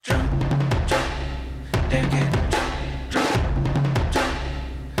They're getting drunk.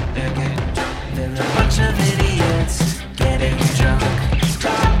 They're getting drunk. They're a bunch of idiots getting drunk,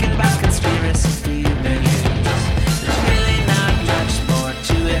 talking about conspiracy theories. There's really not much more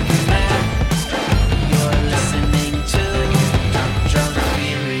to it than that. You're listening to Drunk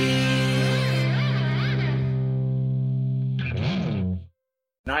Theory.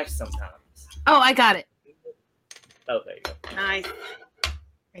 Nice sometimes. Oh, I got it. Oh, there you go. Nice.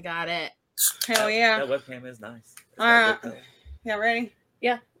 I got it. Hell yeah. That webcam is nice. All right. Y'all ready?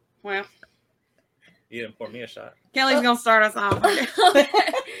 Yeah. Well, You didn't pour me a shot. Kelly's going to start us off.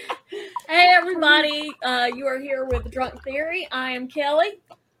 Hey everybody, you are here with Drunk Theory. I am Kelly.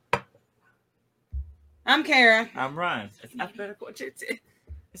 I'm Kara. I'm Ryan. It's alphabetical. It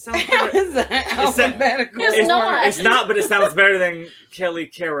sounds How better. is that alphabetical? It's not. It's not, but it sounds better than Kelly,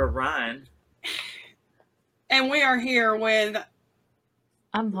 Kara, Ryan. And we are here with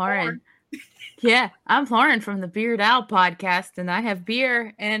I'm Lauren. Yeah, I'm Lauren from the Beard Owl podcast, and I have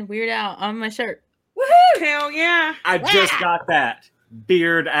beer and Weird Owl on my shirt. Woohoo! Hell yeah. I just got that.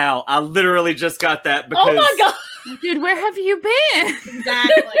 Beard Owl. I literally just got that because Oh my god! Dude, where have you been?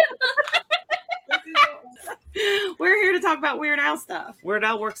 Exactly. We're here to talk about Weird Al stuff. Weird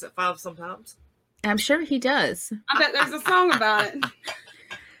Al works at 5 sometimes. I'm sure he does. I bet there's a song about it.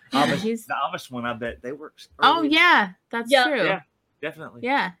 Yeah, Amish, he's- the Amish one, I bet they work. Oh early. yeah, that's Yeah. true. Yeah, definitely.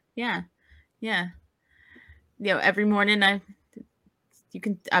 Yeah. You know, every morning I've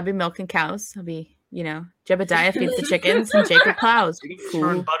been milking cows. I'll be, Jebediah feeds the chickens and Jacob plows. You can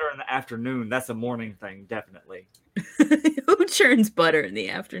churn butter in the afternoon. That's a morning thing, definitely. Who churns butter in the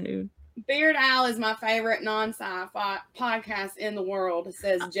afternoon? Beard Al is my favorite non-sci-fi podcast in the world,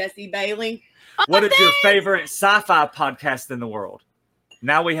 says Jesse Bailey. What is your favorite sci-fi podcast in the world?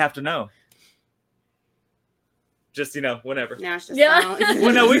 Now we have to know. Just, whenever. Now it's just Yeah. silent.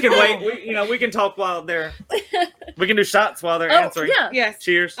 Well, no, we can wait. We can talk while they're. We can do shots while they're answering. yeah. Yes.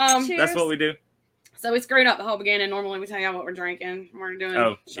 Cheers. Cheers. That's what we do. So we screwed up the whole beginning. Normally we tell you what we're drinking. We're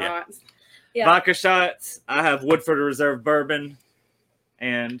doing shots. Yeah. Vodka shots. I have Woodford Reserve bourbon,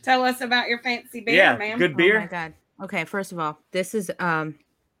 and Tell us about your fancy beer, ma'am. good Oh my beer. god. Okay, first of all, this is Oh,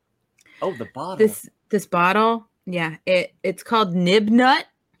 the bottle. this bottle. Yeah, it's called Nib Nut.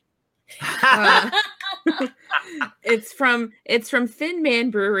 It's from Thin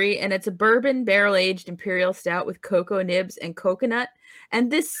Man Brewery, and it's a bourbon barrel-aged imperial stout with cocoa nibs and coconut. And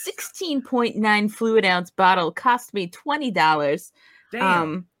this 16.9 fluid ounce bottle cost me $20.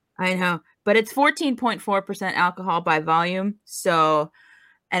 Damn. I know, but it's 14.4% alcohol by volume. So,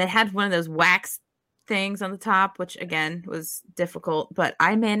 and it had one of those wax things on the top, which again was difficult, but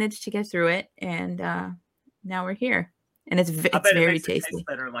I managed to get through it, and now we're here, and it's I bet very it makes it tasty. taste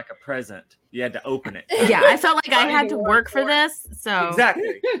better like a present. You had to open it. Yeah, I felt like I had to work for this, so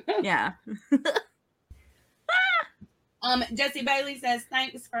Exactly. yeah. Jesse Bailey says,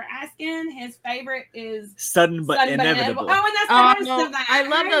 thanks for asking. His favorite is Sudden but Sudden inevitable. Oh, and that's the Oh, rest of that. I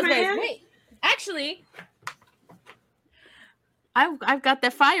love Hey, those man. guys. Wait, actually, I've got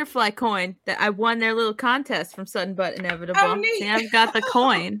that Firefly coin that I won their little contest from Sudden but Inevitable. Oh, neat. See, I've got the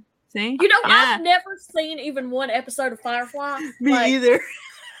coin. See, You know, Yeah. I've never seen even one episode of Firefly. me Like, either.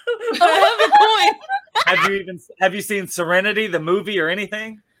 I have the coin, Have you seen Serenity, the movie, or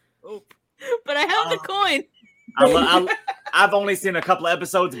anything? but I have the coin. I've only seen a couple of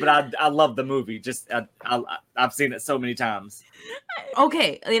episodes, but I love the movie. Just I've seen it so many times.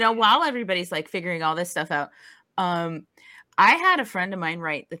 Okay, while everybody's like figuring all this stuff out, I had a friend of mine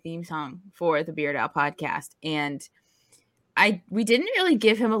write the theme song for the Beard Owl podcast, and we didn't really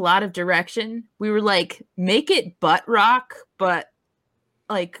give him a lot of direction. We were like, make it butt rock, but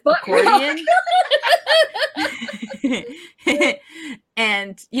like Butt accordion.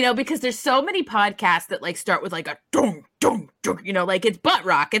 And because there's so many podcasts that like start with like a dong dong dong, like it's butt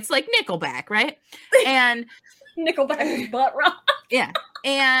rock. It's like Nickelback, right? And Nickelback butt rock. yeah.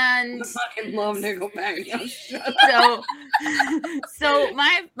 And I fucking love Nickelback. Yo, shut up. so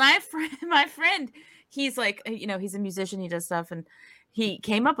my friend, he's like, he's a musician, he does stuff, and he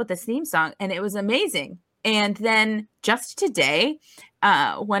came up with this theme song, and it was amazing. And then just today,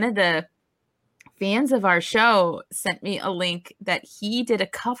 one of the fans of our show sent me a link that he did a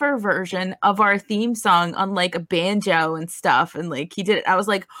cover version of our theme song on like a banjo and stuff, and like he did it. I was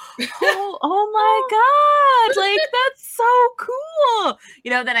like, oh my god, like that's so cool.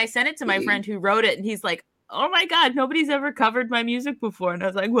 Then I sent it to my friend who wrote it, and he's like, oh my god, nobody's ever covered my music before. And I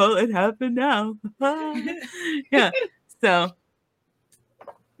was like, well, it happened now. Yeah. So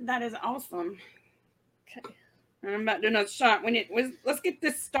That is awesome. Okay. I'm about to do another shot. Let's get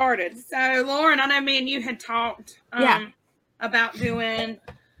this started. So, Lauren, I know me and you had talked about doing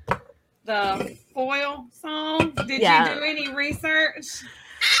the foil song? Did Yeah. you do any research?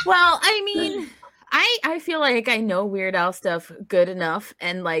 Well, I mean, I feel like I know Weird Al stuff good enough,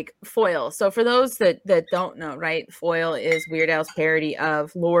 and like Foil. So for those that don't know, right, Foil is Weird Al's parody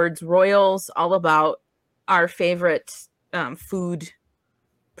of Lord's Royals, all about our favorite food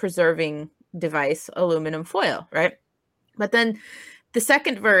preserving device, aluminum foil, right? But then the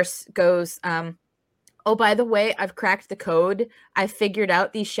second verse goes, oh, by the way, I've cracked the code. I figured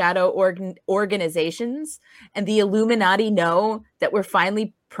out these shadow organizations, and the Illuminati know that we're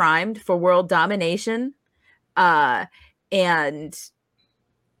finally primed for world domination. And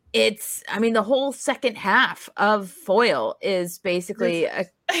it's, I mean, the whole second half of Foil is basically a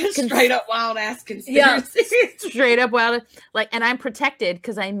Straight up wild ass conspiracy. straight up wild, like, and I'm protected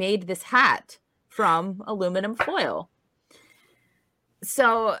because I made this hat from aluminum foil.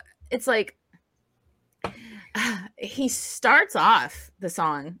 So it's like, he starts off the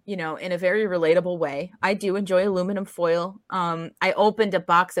song, you know, in a very relatable way. I do enjoy aluminum foil. I opened a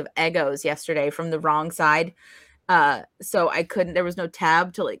box of Eggos yesterday from the wrong side. So I couldn't, there was no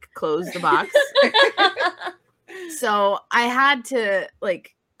tab to like close the box. So I had to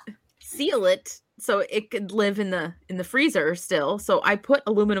like seal it so it could live in the freezer still. So I put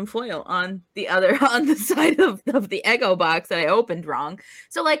aluminum foil on the side of the Eggo box that I opened wrong.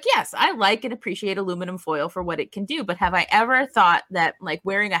 So like, yes, I like and appreciate aluminum foil for what it can do, but have I ever thought that like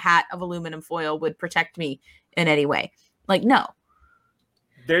wearing a hat of aluminum foil would protect me in any way? Like, no.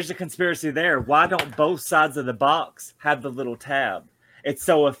 There's a conspiracy there. Why don't both sides of the box have the little tab? It's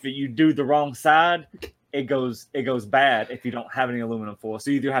so if you do the wrong side, it goes bad if you don't have any aluminum foil.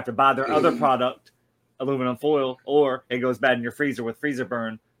 So you either have to buy their other product, aluminum foil, or it goes bad in your freezer with freezer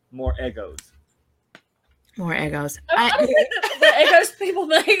burn. More Eggos. More Eggos. I don't think that the Eggos people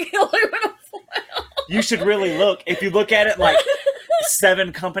make aluminum foil. You should really look. If you look at it, like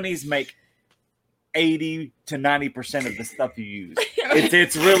 7 companies make 80 to 90% of the stuff you use.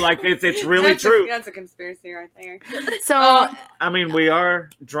 It's real, like it's really true. That's a conspiracy right there. So I mean, we are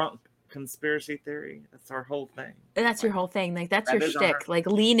drunk conspiracy theory. That's our whole thing. that's your whole thing. Like that's That your is our- shtick. Like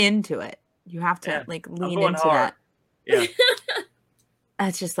lean into it. You have to Yeah, like I'm lean going into hard. that. Yeah.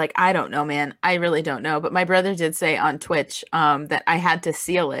 That's just like, I don't know, man. I really don't know. But my brother did say on Twitch that I had to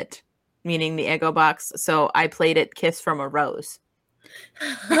seal it, meaning the Eggo box. So I played it Kiss from a Rose.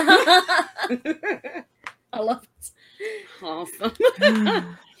 I love it.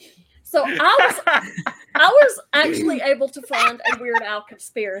 Awesome. So I was actually able to find a Weird Al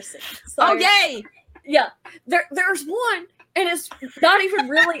conspiracy. So, Oh, yay! yeah, there's one, and it's not even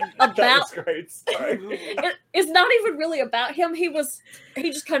really That about. was great. Sorry. It's not even really about him. He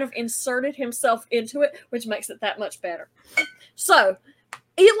just kind of inserted himself into it, which makes it that much better. So,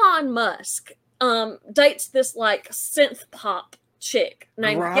 Elon Musk dates this like synth pop chick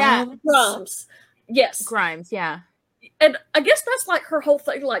named Yeah. Grimes. Yes, Grimes, yeah. and I guess that's like her whole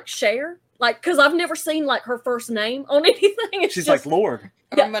thing, like Cher. Like, because I've never seen like her first name on anything. It's She's just, like Lord.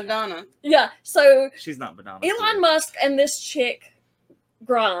 Yeah. Or Madonna. yeah. So She's not Madonna. Elon Musk and this chick,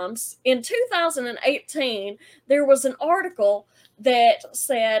 Grimes, in 2018, there was an article that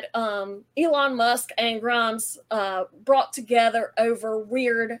said Elon Musk and Grimes brought together over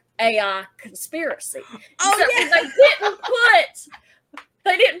weird AI conspiracy. Oh, Except yeah.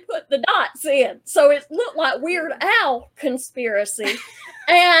 they didn't put the dots in, so it looked like Weird Al conspiracy,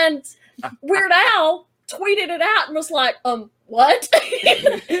 and Weird Al tweeted it out and was like, what?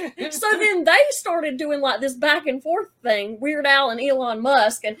 So then they started doing like this back and forth thing, Weird Al and Elon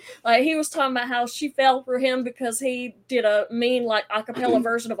Musk, and like he was talking about how she fell for him because he did a mean like a cappella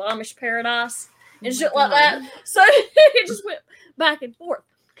version of Amish Paradise and shit like that. So it just went back and forth.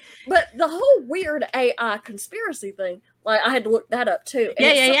 But the whole weird AI conspiracy thing, like I had to look that up too. And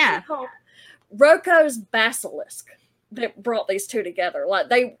Yeah, it's yeah, something yeah. called Rocco's Basilisk that brought these two together. Like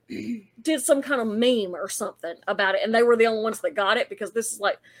they did some kind of meme or something about it, and they were the only ones that got it because this is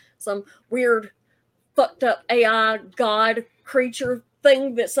like some weird, fucked up AI god creature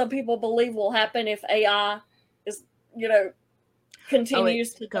thing that some people believe will happen if AI is,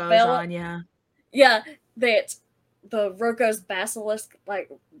 continues to Goes develop. on, yeah. Yeah, that the Rocco's Basilisk, like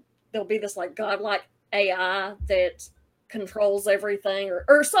there'll be this like godlike AI that controls everything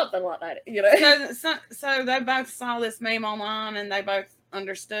or something like that, So they both saw this meme online and they both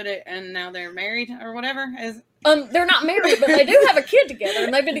understood it, and now they're married or whatever. They're not married, but they do have a kid together,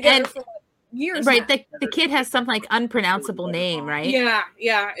 and they've been together And- for like years. Right, now. the kid has some like unpronounceable name, right?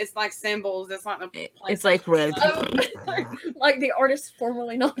 Yeah, it's like symbols. It's like the It's like red. Like the artist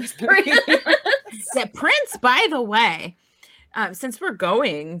formerly known as Prince. That Prince, by the way, since we're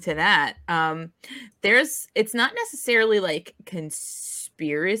going to that, it's not necessarily like conspiracy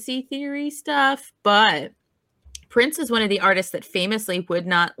conspiracy theory stuff, but Prince is one of the artists that famously would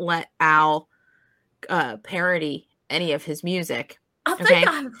not let Al parody any of his music. I think Okay.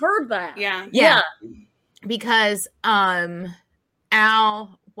 I've heard that. Yeah. Yeah. Because Al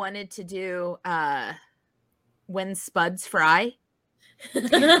wanted to do When Spuds Fry. And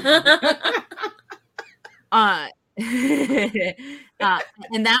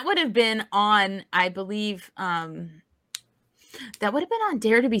that would have been on, I believe, that would have been on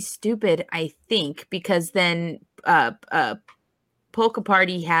Dare to Be Stupid, I think, because then Polka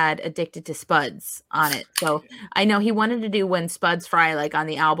Party had Addicted to Spuds on it. So I know he wanted to do When Spuds Fry, like on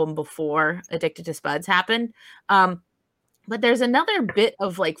the album before Addicted to Spuds happened. But there's another bit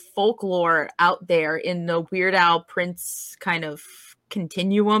of like folklore out there in the Weird Al Prince kind of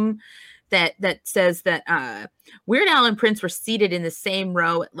continuum that says that Weird Al and Prince were seated in the same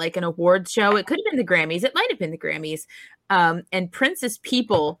row at like an awards show. It could have been the Grammys. It might have been the Grammys. And Prince's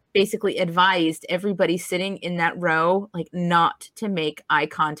people basically advised everybody sitting in that row like not to make eye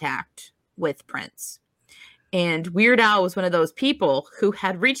contact with Prince. And Weird Al was one of those people who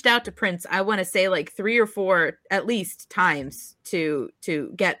had reached out to Prince, I want to say like 3 or 4 at least times to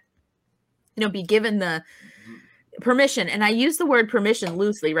get, be given the permission. And I use the word permission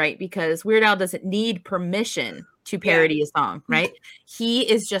loosely, right? Because Weird Al doesn't need permission to parody a song, right? He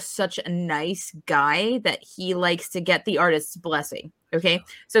is just such a nice guy that he likes to get the artist's blessing. Okay.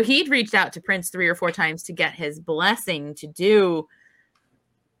 So he'd reached out to Prince 3 or 4 times to get his blessing to do,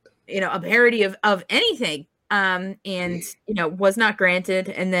 a parody of anything. And, was not granted.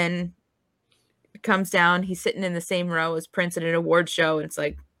 And then it comes down, he's sitting in the same row as Prince at an award show. And it's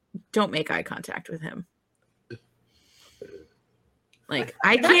like, don't make eye contact with him. Like,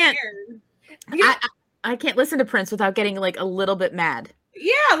 I can't, I can't listen to Prince without getting like a little bit mad.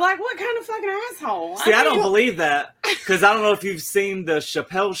 Yeah, like what kind of fucking asshole? See, I don't believe that, because I don't know if you've seen the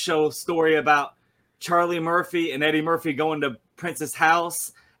Chappelle Show story about Charlie Murphy and Eddie Murphy going to Prince's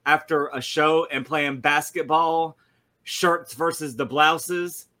house after a show and playing basketball, shirts versus the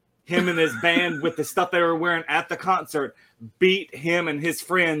blouses. Him and his band with the stuff they were wearing at the concert beat him and his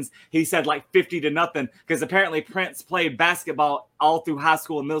friends. He said like 50-0, because apparently Prince played basketball all through high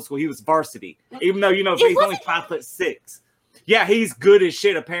school and middle school. He was varsity, even though he's only 5'6". Yeah, he's good as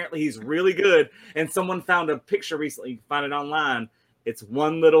shit. Apparently, he's really good. And someone found a picture recently. You can find it online. It's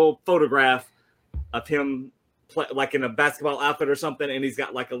one little photograph of him like in a basketball outfit or something, and he's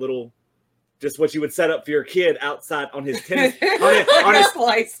got like a little, just what you would set up for your kid outside on his tennis on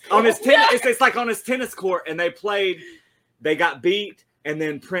his tennis. It's like on his tennis court, and they got beat, and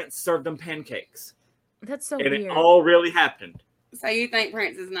then Prince served them pancakes. That's so weird. And it all really happened. So you think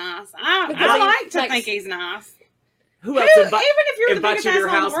Prince is nice? I like to think he's nice. Who else even if you're the invite biggest you to your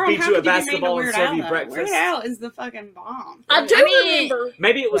asshole in house, the world, beat how you at could mean basketball, to and Weird serve Al, you though? breakfast? Weird Al is the fucking bomb. I remember.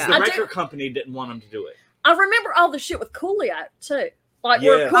 Maybe it was the record company didn't want him to do it. I remember all the shit with Coolio too. Like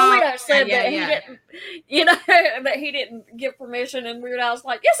where Coolio said that he didn't, that he didn't give permission, and Weird Al's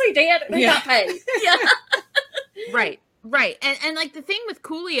like, yes, he did, and he got paid. Yeah. Right. And like the thing with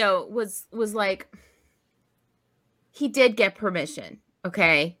Coolio was like, he did get permission,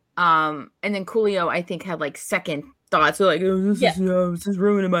 okay? And then Coolio, I think, had like second thoughts. So like, oh, this is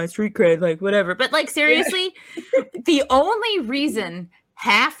ruining my street cred, like whatever. But like seriously, the only reason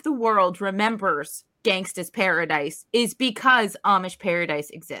half the world remembers Gangsta's Paradise is because Amish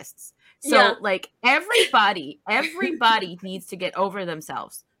Paradise exists. So like everybody needs to get over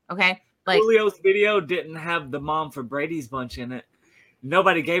themselves. Okay. Like Coolio's video didn't have the Mom for Brady's Bunch in it.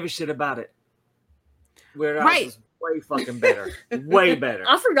 Nobody gave a shit about it. Weird Al was way fucking better. Way better.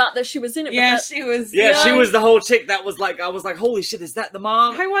 I forgot that she was in it. Yeah, she was. Yeah, she was the whole chick that was like, I was like, holy shit, is that the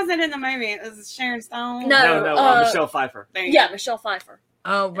mom? Who was it in the movie? It was Sharon Stone. No, Michelle Pfeiffer. Yeah, Michelle Pfeiffer.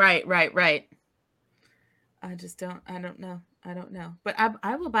 Oh, right. I don't know. But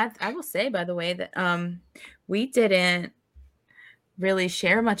I will say, by the way, that we didn't really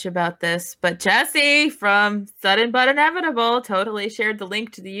share much about this, but Jesse from Sudden But Inevitable totally shared the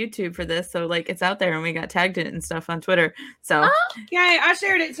link to the YouTube for this, so like it's out there, and we got tagged in it and stuff on Twitter. So yeah, I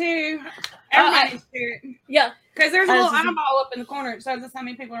shared it too. Everybody shared it. Yeah, because there's a little eyeball up in the corner. It shows us how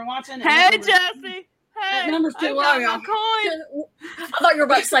many people are watching. Hey, Jesse. That number's too low, y'all. I thought you were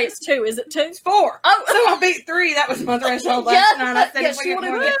about to say it's 2. Is it 2? It's 4. Oh, so I beat 3. That was my threshold last night. I said if we get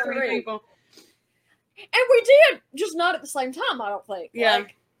more than 3 people. And we did, just not at the same time, I don't think. Yeah.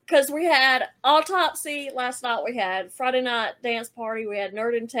 because we had Autopsy last night. We had Friday Night Dance Party. We had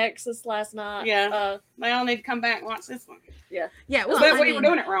Nerd in Texas last night. Yeah. They all need to come back and watch this one. Yeah, well, But I we were mean,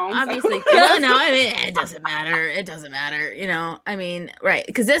 doing it wrong. so. obviously, no, I mean, it doesn't matter. It doesn't matter, I mean, right?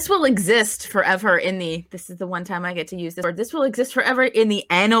 Because this will exist forever this is the one time I get to use this word. This will exist forever in the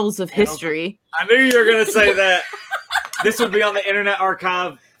annals of history. I knew you were gonna say that. This will be on the Internet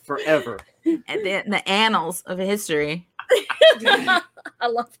Archive forever. And the annals of history. I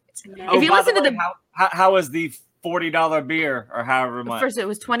love it. If you by listen the to way, how was the $40 beer or however much? First, it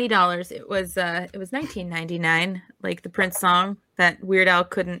was $20. It was $19.99, like the Prince song that Weird Al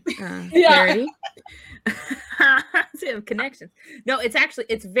couldn't parody. See, connections. No,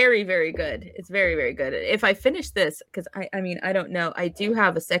 it's very, very good. It's very, very good. If I finish this, because I don't know. I do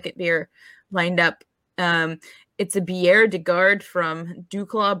have a second beer lined up. It's a Bière de Garde from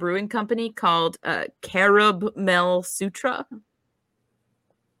Duclaw Brewing Company called Caramel Sutra.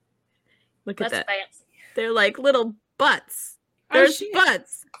 Look at That's that. fancy. They're like little butts. Oh, There's shit.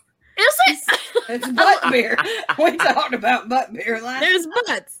 butts. Is it? It's butt beer. We talked about butt beer last There's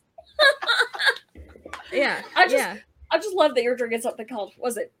butts. Yeah. I just- yeah. I just love that you're drinking something called,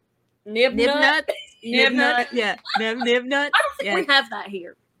 was it Nib Nib Nut? nut. Nib nut. Yeah. Nib nut. I don't think Yeah. we have that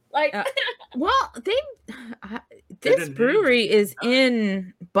here. Like, Well, this didn't brewery is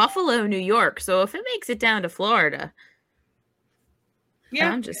in Buffalo, New York. So if it makes it down to Florida, Yeah.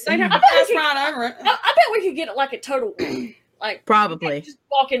 I'm just They'd have saying. to pass right over it. I bet we could get it like at Total Wine. Like, Probably. just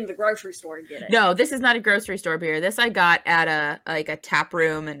walk into the grocery store and get it. No, this is not a grocery store beer. This I got at a tap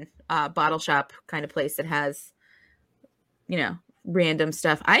room and bottle shop kind of place that has, random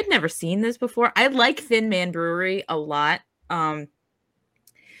stuff. I'd never seen this before. I like Thin Man Brewery a lot. I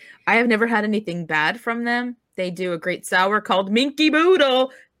have never had anything bad from them. They do a great sour called Minky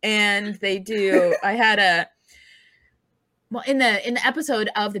Boodle, and they do. I had in the episode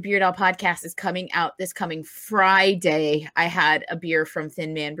of the Beard Owl podcast is coming out this coming Friday. I had a beer from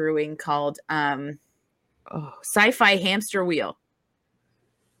Thin Man Brewing called Sci-Fi Hamster Wheel.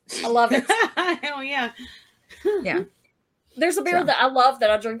 I love it. Hell yeah. Yeah. There's a beer So. that I love that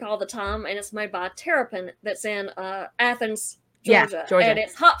I drink all the time, and it's made by Terrapin that's in Athens, Yeah, Georgia. Georgia. And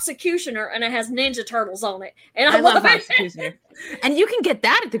it's Hopsecutioner, and it has Ninja Turtles on it. And I love it. Hopsecutioner. And you can get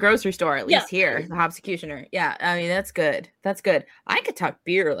that at the grocery store, at Yeah. least here, the Hopsecutioner. Yeah, I mean, that's good. That's good. I could talk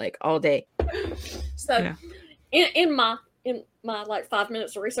beer like all day. So, Yeah. in my like 5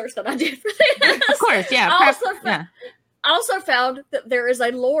 minutes of research that I did for this, Of course, yeah. I also, yeah. I also found that there is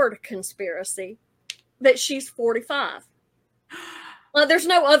a Lorde conspiracy that she's 45. Well, there's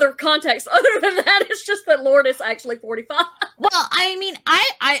no other context other than that. It's just that Lorde is actually 45. Well, I mean,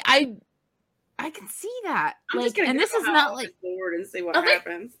 I can see that. I'm Like, just gonna and this Google is how not old like this Lord and see what I think-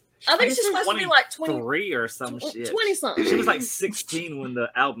 happens. I think This she's is supposed to be like 20, 3 or some shit. 20 something. She was like 16 when the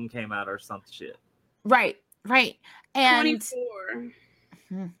album came out or some shit. right. And 24.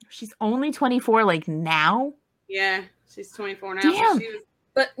 she's only 24 like now. Yeah, she's 24 now. Damn. So she was...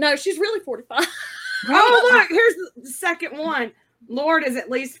 But no, she's really 45. Oh, look, here's the second one. Lord is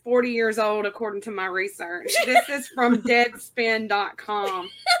at least 40 years old, according to my research. This is from deadspin.com.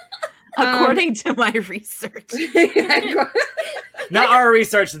 According to my research. Not our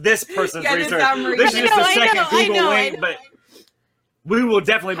research, this person's Yeah, this research. I'm This is reading. just a I second know, I Google know, I link, know. but we will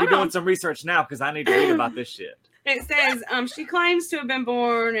definitely be Hold doing on. some research now because I need to read about this shit. It says she claims to have been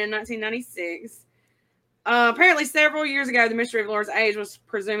born in 1996. Apparently, several years ago, the mystery of Laura's age was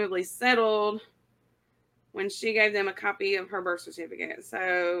presumably settled when she gave them a copy of her birth certificate.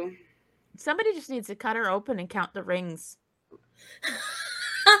 So, Somebody just needs to cut her open and count the rings.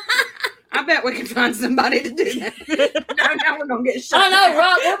 I bet we could find somebody to do that. Now we're gonna get shot. I know,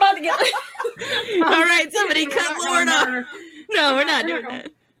 right? We're about to get. All right, somebody We're cut not Lord gonna off. murder- No, we're not We're doing not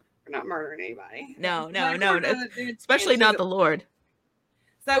that. We're not murdering anybody. No, Like, no, we're no. gonna do- Especially not the Lord.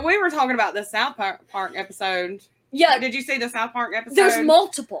 So we were talking about the South Park episode. Yeah, Did you see the South Park episode? there's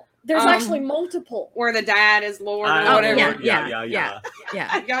multiple. There's Um, actually multiple. where the dad is Lord or Oh, whatever. yeah. yeah. Yeah.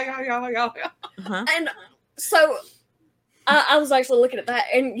 Yeah. Uh-huh. And so I was actually looking at that,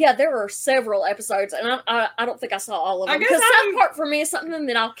 and yeah, there were several episodes, and I don't think I saw all of I them. guess Because I'm- South Park for me is something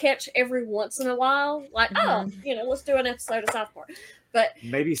that I'll catch every once in a while. Like, let's do an episode of South Park. But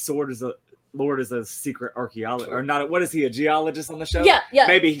Maybe Lord is a secret archaeologist, or not? What is he? A geologist on the show? yeah.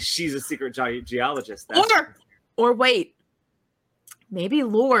 Maybe she's a secret geologist. That's- Or wait, maybe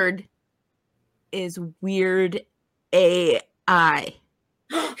Lord is weird AI.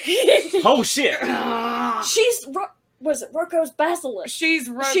 Oh shit! She's was it Rocco's basilisk? She's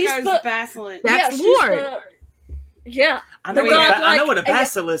Rocco's She's the- basilisk. That's she's Lord. the- Yeah. I know, The what, god, I know like, what a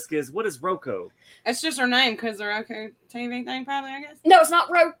basilisk is. What is Roko? It's just her name because the Roku TV thing, probably, I guess. No, it's not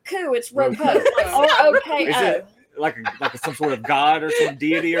Roku. It's Roku. Roku. Like R-O-K-O. Is it like some sort of god or some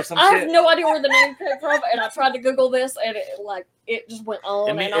deity or some I shit? have no idea where the name came from, and I tried to Google this, and it just went on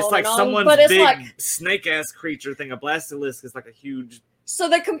I mean, and it's on like and on. someone's But it's big like, snake-ass creature thing. A basilisk is like a huge. so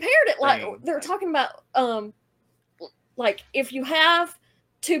they compared it like Thing. they're talking about like if you have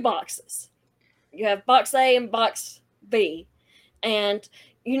two boxes, you have box A and box B, and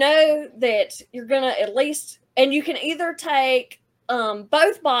you know that you're gonna at least, and you can either take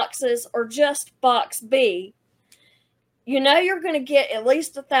both boxes or just box B. You know you're going to get at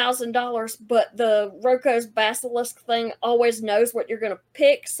least $1,000, but the Roko's basilisk thing always knows what you're going to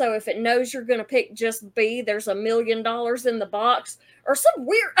pick. So if it knows you're going to pick just B, there's $1 million in the box or some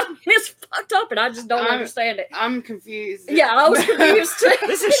weird. I mean, it's fucked up, and I just don't understand it. I'm confused. Yeah, I was confused too.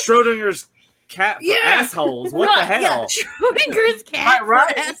 This is Schrodinger's cat for Yeah. assholes. What the Right, yeah. hell? Schrodinger's cat.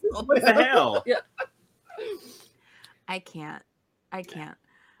 Right. for assholes. What the hell? I can't. Yeah.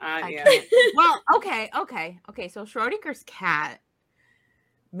 Well, okay. So Schrodinger's cat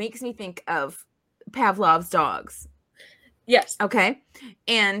makes me think of Pavlov's dogs. Yes. Okay,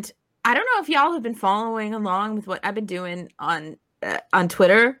 and I don't know if y'all have been following along with what I've been doing on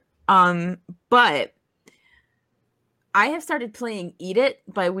Twitter, but I have started playing "Eat It"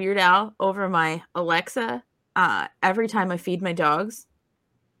 by Weird Al over my Alexa every time I feed my dogs,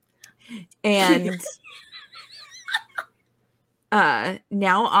 and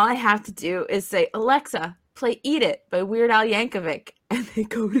now all I have to do is say, Alexa, play "Eat It" by Weird Al Yankovic, and they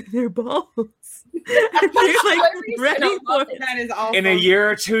go to their balls. And they're like ready for it. That is awesome. In a year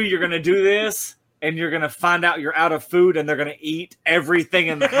or two, you're gonna do this, and you're gonna find out you're out of food, and they're gonna eat everything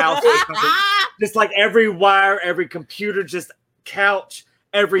in the house. Just like every wire, every computer, just couch,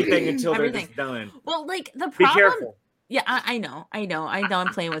 everything until they're Everything. just done. Well, like the Be problem. careful. Yeah, I know. I'm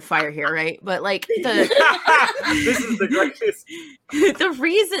playing with fire here, right? But like the This is the greatest.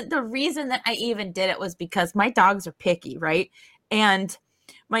 the reason that I even did it was because my dogs are picky, right? And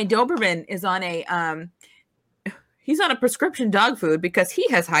my Doberman is on he's on a prescription dog food because he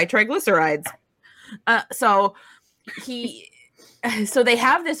has high triglycerides. So they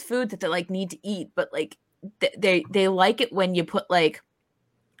have this food that they like need to eat, but like they like it when you put like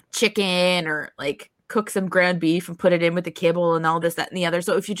chicken or like cook some ground beef and put it in with the kibble and all this, that, and the other.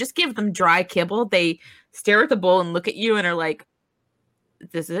 So if you just give them dry kibble, they stare at the bowl and look at you and are like,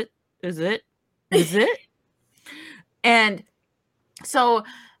 "Is it? Is it? Is it?" And so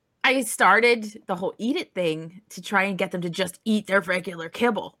I started the whole "Eat It" thing to try and get them to just eat their regular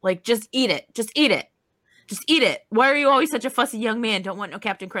kibble. Like, just eat it. Just eat it. Just eat it. Why are you always such a fussy young man? Don't want no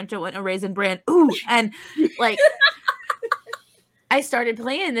Captain Crunch. Don't want no Raisin Bran. Ooh. And like, I started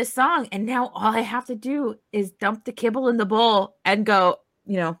playing this song, and now all I have to do is dump the kibble in the bowl and go,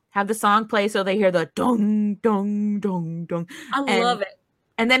 have the song play so they hear the dong, dong, dong, dong. I love it.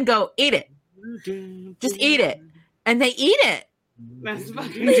 And then go, eat it. Just eat it. And they eat it. That's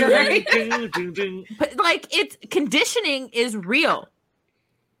fucking great. But like, it's conditioning is real.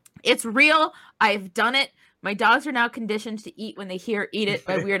 It's real. I've done it. My dogs are now conditioned to eat when they hear "Eat It"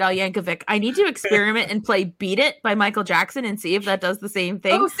 by Weird Al Yankovic. I need to experiment and play "Beat It" by Michael Jackson and see if that does the same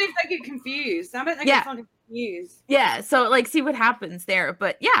thing. Oh, see if they get confused. I bet they Yeah. get fucking confused. Yeah, so like see what happens there.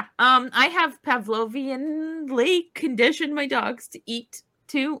 But yeah, I have Pavlovianly conditioned my dogs to eat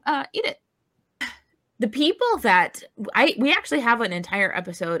it. The people that we actually have an entire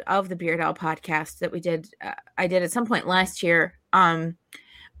episode of the Beard Al podcast that we did. I did at some point last year.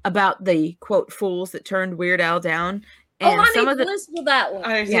 About the quote fools that turned Weird Al down. And I some need of to the listen to that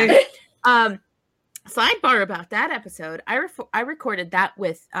one. yeah. Sidebar about that episode, I recorded that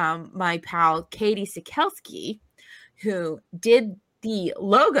with my pal Katie Sikelski, who did the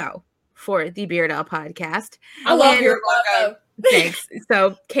logo for the Beard Al podcast. I love And- your logo. Thanks.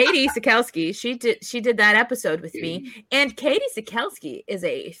 So Katie Sikelski, she did that episode with me, and Katie Sikelski is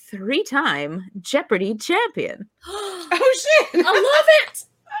a 3-time Jeopardy champion. Oh shit! I love it.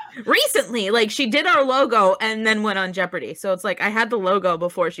 Recently, like she did our logo and then went on Jeopardy. So it's like I had the logo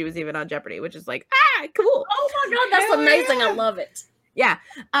before she was even on Jeopardy, which is like cool. Oh my god, that's Hell amazing. yeah. I love it. Yeah.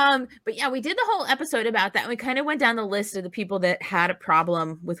 But yeah, we did the whole episode about that. And we kind of went down the list of the people that had a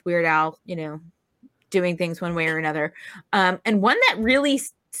problem with Weird Al, doing things one way or another. And one that really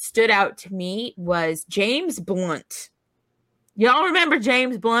stood out to me was James Blunt. Y'all remember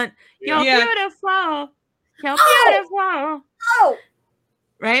James Blunt? You're Yeah. beautiful. You're Oh! beautiful. Oh,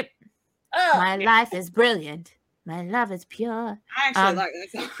 Right? oh. My life is brilliant. My love is pure. I actually like that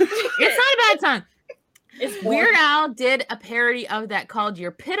song. It's not a bad song. It's Weird Al did a parody of that called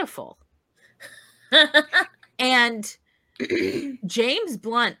 "You're Pitiful," And James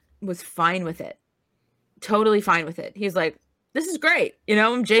Blunt was fine with it. Totally fine with it. He's like, this is great. You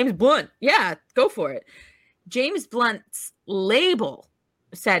know, I'm James Blunt. Yeah, go for it. James Blunt's label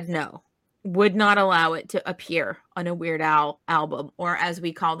said no, would not allow it to appear on a Weird Al album, or as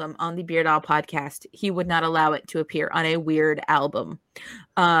we call them on the Beard Al podcast, he would not allow it to appear on a Weird album.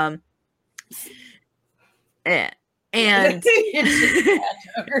 And Yeah. and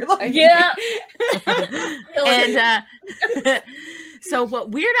so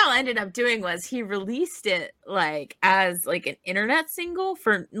what Weird Al ended up doing was he released it like as like an internet single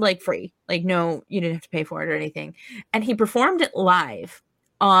for like free, like no, you didn't have to pay for it or anything, and he performed it live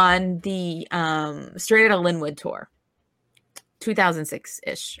on the Straight Outta Linwood tour,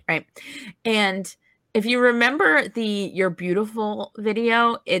 2006-ish, right? And if you remember the You're Beautiful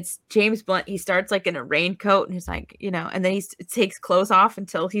video, it's James Blunt. He starts like in a raincoat and he's like, you know, and then he takes clothes off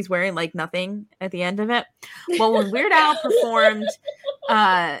until he's wearing like nothing at the end of it. Well, when Weird Al performed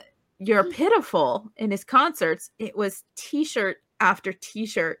You're Pitiful in his concerts, it was t-shirt after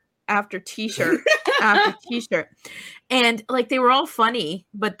t-shirt after t-shirt after t-shirt. And like they were all funny,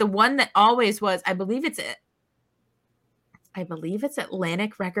 but the one that always was, I believe it's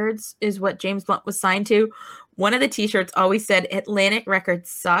Atlantic Records is what James Blunt was signed to. One of the t-shirts always said Atlantic Records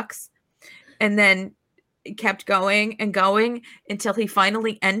sucks. And then it kept going and going until he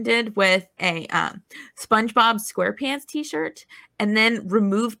finally ended with a SpongeBob SquarePants t-shirt and then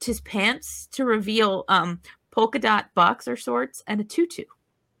removed his pants to reveal polka dot boxer shorts and a tutu.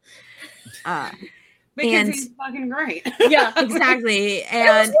 Because he's fucking great. Yeah, exactly. It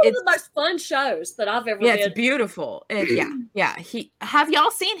was And one of the most fun shows that I've ever been. it's beautiful. Yeah. Have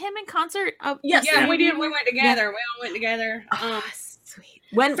y'all seen him in concert? Yes. Yeah, we did. We went together. We all went together. Sweet.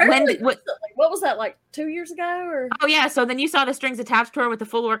 When Fairly what? recently. What was that, like 2 years ago? Or Oh yeah. So then you saw the Strings Attached tour with the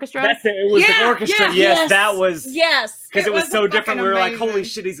full orchestra. That's it. It was Yeah, the orchestra. yeah, yes, yes, that was yes. because it was so fucking different. We were like, amazing. "Holy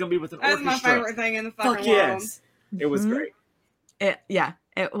shit, he's gonna be with an That's my orchestra!" favorite thing in the fucking Fuck world. yes, it was Mhm. great.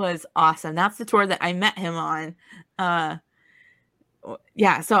 It was awesome. That's the tour that I met him on.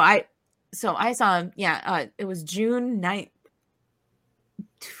 Yeah. So I saw him. Yeah. It was June 9th,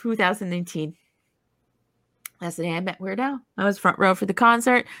 2019. That's the day I met Weird Al. I was front row for the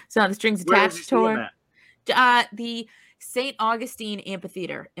concert. Saw the Strings Where did you Attached see him tour. at? The St. Augustine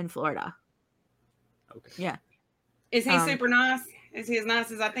Amphitheater in Florida. Okay. Yeah. Is he Um, super nice? Is he as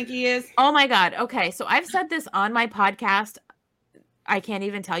nice as I think he is? Oh my God. Okay. So I've said this on my podcast. I can't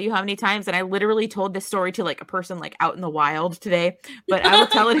even tell you how many times. And I literally told this story to like a person like out in the wild today, but I will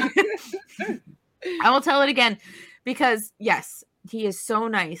tell it again. I will tell it again because yes, he is so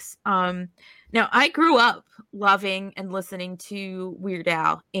nice. Now I grew up loving and listening to Weird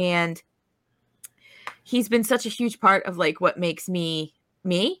Al, and he's been such a huge part of like what makes me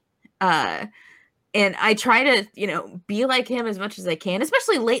me. And I try to, you know, be like him as much as I can,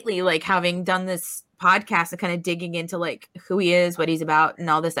 especially lately, like having done this podcast and kind of digging into like who he is, what he's about, and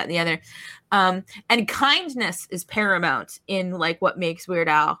all this, that, and the other. And kindness is paramount in like what makes Weird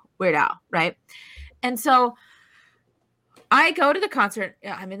Al, right? And so I go to the concert.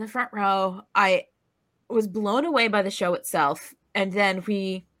 I'm in the front row. I was blown away by the show itself. And then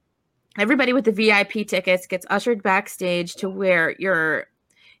everybody with the VIP tickets gets ushered backstage to where you're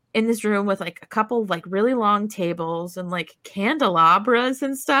in this room with like a couple like really long tables and like candelabras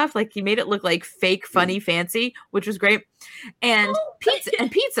and stuff. Like he made it look like fake, funny, fancy, which was great. And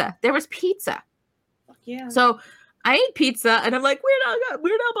pizza. There was pizza. Fuck yeah. So I ate pizza and I'm like,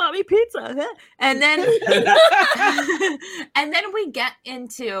 Weird Al bought me pizza. Huh? And then and then we get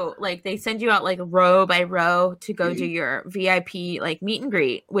into like they send you out like row by row to go do your VIP like meet and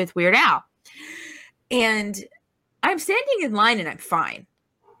greet with Weird Al. And I'm standing in line and I'm fine.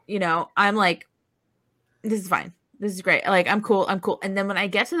 You know, I'm like, this is fine. This is great. Like, I'm cool. And then when I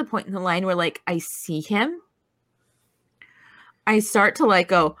get to the point in the line where like I see him, I start to like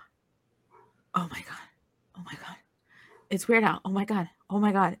go, oh my God. It's Weird Al. Oh my God.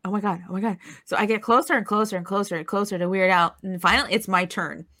 So I get closer and closer and closer and closer to Weird Al. And finally it's my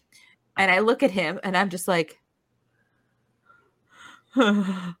turn. And I look at him and I'm just like,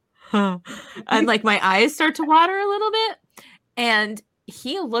 and like my eyes start to water a little bit. And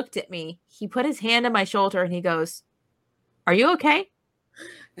he looked at me. He put his hand on my shoulder and he goes, "Are you okay?"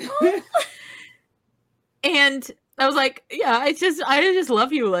 And I was like, "Yeah, I just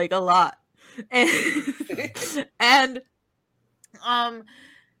love you like a lot." And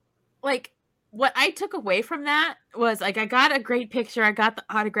like what I took away from that was like I got a great picture, I got the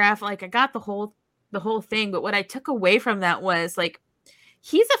autograph, like I got the whole thing, but what I took away from that was like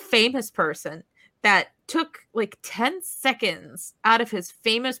he's a famous person that took like 10 seconds out of his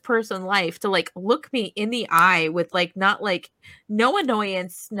famous person life to like look me in the eye with like not like no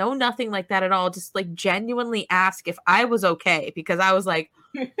annoyance, no nothing like that at all, just like genuinely ask if I was okay, because I was like,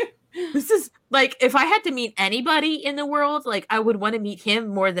 this is like, if I had to meet anybody in the world, like I would want to meet him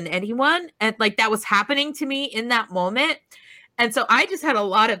more than anyone, and like that was happening to me in that moment. And so I just had a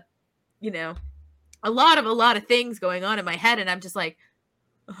lot of, you know, a lot of things going on in my head, and I'm just like,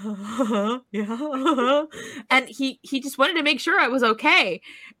 yeah. And he just wanted to make sure I was okay.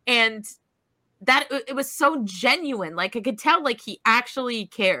 And that it was so genuine. Like I could tell like he actually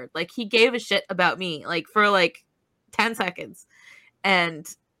cared. Like he gave a shit about me like for like 10 seconds. And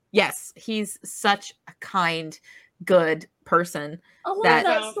yes, he's such a kind, good person. I love That-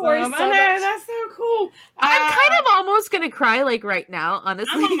 that story so I much. know, that's so cool. I'm kind of almost gonna cry like right now,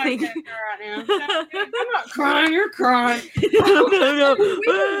 honestly. I'm on my character right now. I'm not crying. You're crying. no.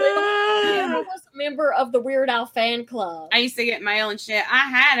 I was a member of the Weird Al fan club. I used to get mail and shit. I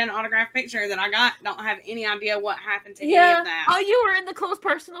had an autographed picture that I got. Don't have any idea what happened to any Yeah. of that. Oh, you were in the close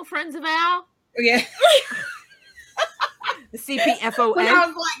personal friends of Al? Yeah, The CPFON? when I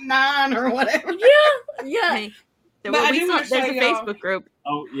was like 9 or whatever. Yeah. Hey, But I do wanna there's show a y'all- Facebook group.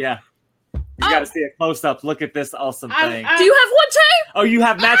 Oh yeah. You gotta see a close up. Look at this awesome thing. Do you have one too? Oh, you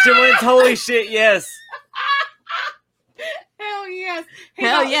have matching wins. Holy shit! Yes. Hell yes. He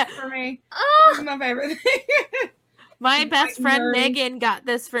Hell bought yeah. this for me. Oh, This is my favorite thing. My You best fucking friend nerd. Megan got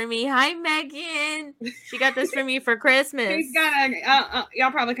this for me. Hi, Megan. She got this for me for Christmas. He's got a.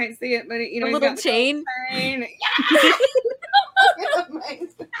 Y'all probably can't see it, but you know, A he's little got the chain. chain.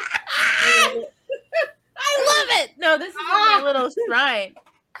 Amazing. I love it. No, this is my little shrine.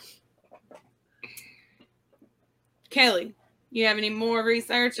 Kelly, you have any more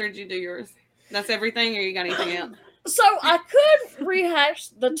research, or did you do yours? That's everything, or you got anything else? so I could rehash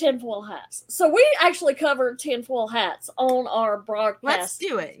the tinfoil hats. So we actually covered tinfoil hats on our Let's broadcast.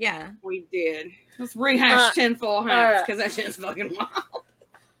 do it. Yeah. We did. Let's rehash tinfoil hats alright. because that shit's fucking wild.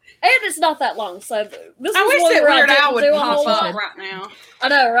 And it's not that long, so this I was wish one that where I Weird Al didn't would do a pop whole up lot. right now I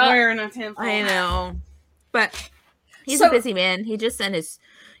know, right? wearing a tinfoil I hat. know. But he's So- a busy man. He just sent his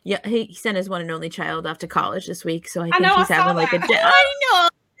he sent his one and only child off to college this week, so I think know, I he's saw having like a that. I know.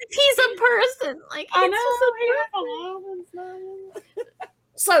 He's a person. Like I it's just a know.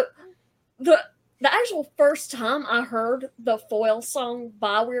 So the actual first time I heard the foil song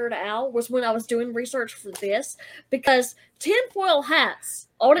by Weird Al was when I was doing research for this, because tinfoil hats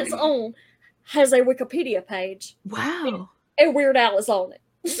on its own has a Wikipedia page wow. and Weird Al is on it.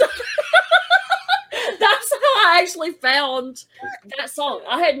 So that's how I actually found that song.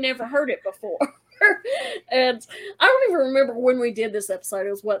 I had never heard it before. And I don't even remember when we did this episode. It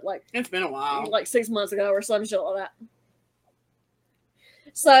was what, It's been a while. like 6 months ago or some shit like that.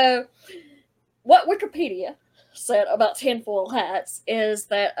 So, what Wikipedia said about tinfoil hats is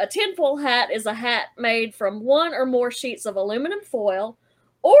that a tinfoil hat is a hat made from one or more sheets of aluminum foil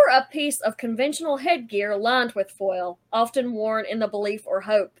or a piece of conventional headgear lined with foil, often worn in the belief or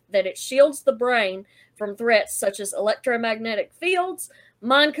hope that it shields the brain from threats such as electromagnetic fields,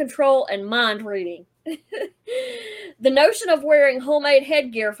 mind control, and mind reading. The notion of wearing homemade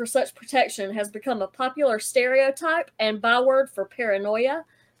headgear for such protection has become a popular stereotype and byword for paranoia,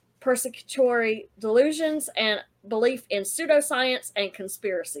 persecutory delusions, and belief in pseudoscience and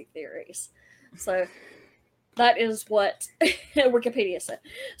conspiracy theories. So that is what Wikipedia said.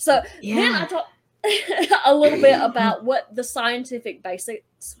 So then I Yeah. talked a little bit about what the scientific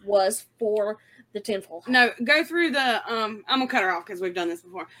basics was for the tinfoil hat. No, go through the I'm gonna cut her off because we've done this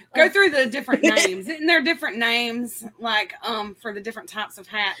before. Go through the different names. Isn't there different names like for the different types of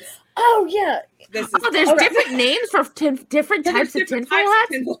hats? Oh yeah, This is Oh, there's Okay. different names for different Yeah, types there's of different tinfoil types of hats.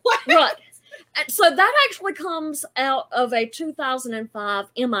 tinfoil hats. right. And so that actually comes out of a 2005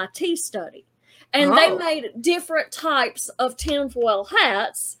 MIT study. And they Oh. made different types of tinfoil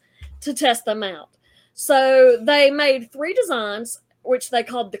hats to test them out. So they made 3 designs, which they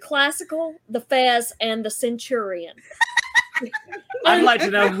called the classical, the fez, and the centurion. I'd like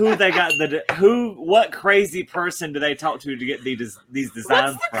to know who they got what crazy person do they talk to get these designs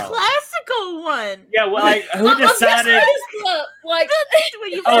What's the from? classical one? Yeah, well, like who Oh, this decided? is the, like,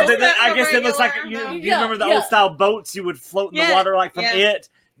 When you Oh, first- then That's I the guess it looks like regular, you yeah, remember the yeah. old style boats you would float in the Yeah, water like from yeah. it.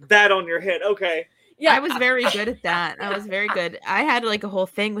 That on your head, okay. yeah, I was very good at that. I was very good. I had like a whole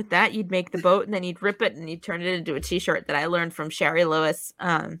thing with that. You'd make the boat and then you'd rip it and you'd turn it into a t-shirt that I learned from Sherry Lewis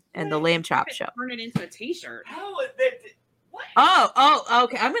and the Lamb Chop Show. Turn it into a t-shirt. Oh,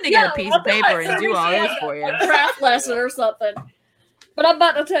 okay. I'm gonna get Yeah, a piece I of feel like paper and do somebody's all saying this for you. a craft lesson or something. But I'm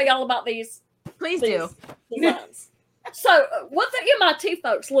about to tell y'all about these Please do. designs. So, what the MIT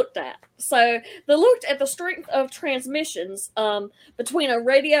folks looked at. So, they looked at the strength of transmissions between a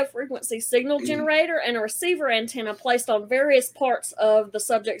radio frequency signal generator and a receiver antenna placed on various parts of the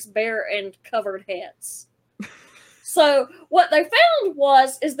subject's bare and covered heads. So, what they found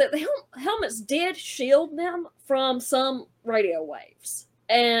is that the helmets did shield them from some radio waves,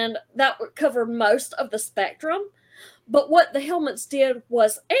 and that would cover most of the spectrum. But what the helmets did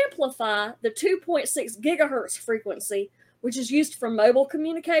was amplify the 2.6 gigahertz frequency, which is used for mobile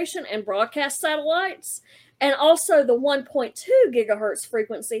communication and broadcast satellites, and also the 1.2 gigahertz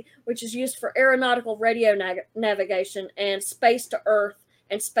frequency, which is used for aeronautical radio navigation and space-to-Earth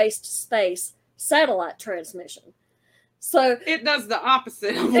and space-to-space satellite transmission. So It does the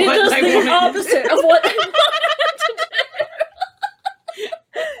opposite of it what does they the wanted. opposite of what they wanted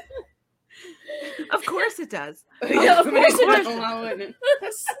Of course it does. Yeah, of course it does. Why wouldn't it?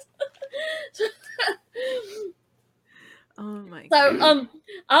 to do. Oh my So, god.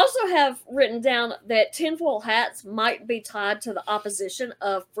 I also have written down that tinfoil hats might be tied to the opposition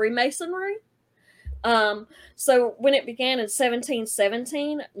of Freemasonry. So when it began in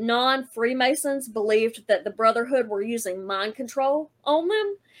 1717, non-Freemasons believed that the Brotherhood were using mind control on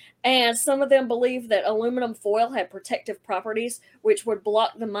them, and some of them believed that aluminum foil had protective properties which would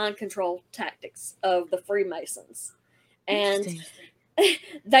block the mind control tactics of the Freemasons. And Interesting.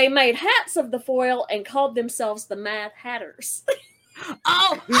 they made hats of the foil and called themselves the Mad Hatters.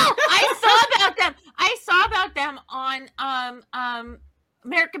 Oh, I saw about them. I saw about them on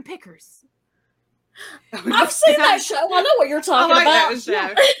American Pickers. I've seen that show. I know what you're I talking like about. that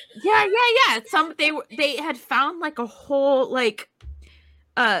show. Yeah. They had found like a whole honey.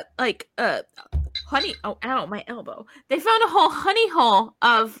 Oh, ow, my elbow. They found a whole honey hole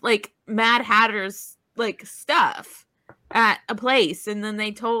of like Mad Hatter's like stuff at a place, and then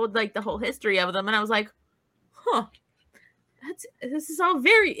they told like the whole history of them, and I was like, huh, this is all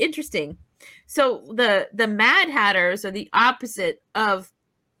very interesting. So the Mad Hatters are the opposite of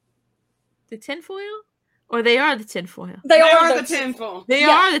the tinfoil, or they are the tinfoil. They They are are the the tinfoil. They Yeah.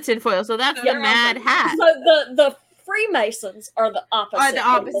 are the tinfoil. So that's So the they're Mad also- Hat. So the Freemasons are the opposite. Are the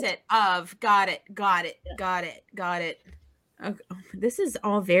opposite of. Got it. Okay. This is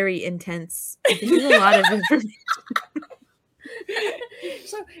all very intense. This is a lot of information.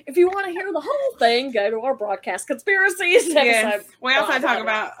 So if you want to hear the whole thing, go to our broadcast conspiracies Yes. episode. We also Right, talk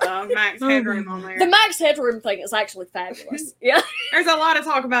right. about Max Headroom on there. The Max Headroom thing is actually fabulous. Yeah. There's a lot of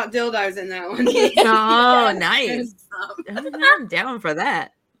talk about dildos in that one. Oh, nice. I'm down for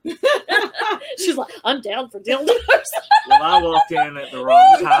that. She's like, I'm down for dildos. Well, I walked in at the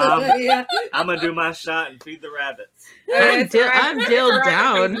wrong time. Yeah. I'm gonna do my shot and feed the rabbits. I'm It's a rabbit- I'm it's a dilled rabbit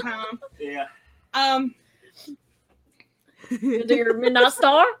down. feeding time. Yeah. You do your Midnight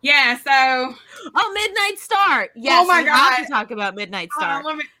Star? Yeah, so Oh, Midnight Star. Yes, my we have God. to talk about Midnight Star.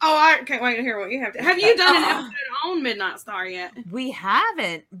 I can't wait to hear what you have to. Have you done an episode on Midnight Star yet? We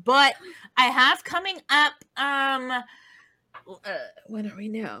haven't, but I have coming up. When are we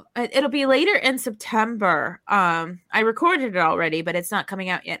now? It'll be later in September. I recorded it already, but it's not coming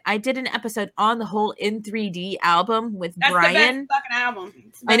out yet. I did an episode on the whole In 3D album with That's Brian. the best fucking album.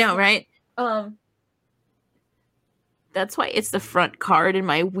 I know, right? Um, That's why it's the front card in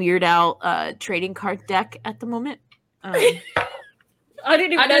my Weird Al trading card deck at the moment. I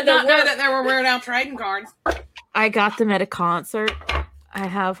didn't even I did not know were- that there were Weird Al trading cards. I got them at a concert. I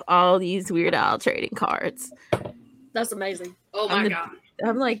have all these Weird Al trading cards. That's amazing. Oh I'm my the- god.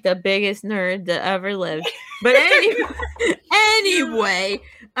 I'm like the biggest nerd that ever lived. But anyway,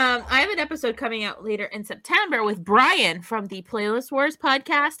 I have an episode coming out later in September with Brian from the Playlist Wars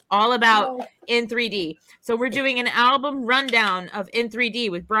podcast, all about In 3D. So we're doing an album rundown of In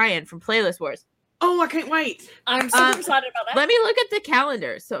 3D with Brian from Playlist Wars. Oh, I can't wait. I'm super excited about that. Let me look at the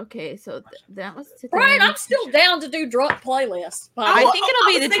calendar. So that was today. Brian, I'm still down to do drunk playlists. I think it'll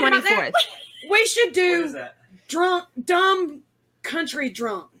be was the thinking about that. 24th. We should What is do that? dumb country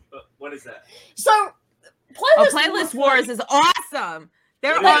drunk. What is that? So, Oh, playlist, Playlist Wars is awesome.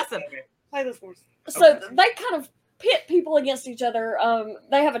 They're Like- awesome. Play this for us. So Okay. they kind of pit people against each other.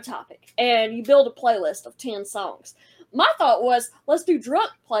 They have a topic, and you build a playlist of 10 songs. My thought was, let's do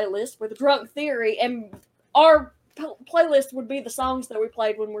drunk playlist with drunk theory, and our playlist would be the songs that we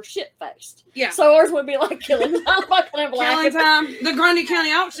played when we're shit faced. Yeah. So ours would be like Killing Time by Clint Black. Killing Time. The Grundy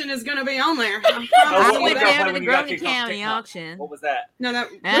County auction is going to be on there. I Oh, I what promise went was you that? down that. to the When you got Grundy kicked off County TikTok? auction. What was that? No, that.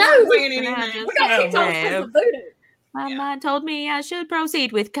 That's No, we ain't gonna even have there. We got kicked off Yeah. because of voodoo. My Yeah. mind told me I should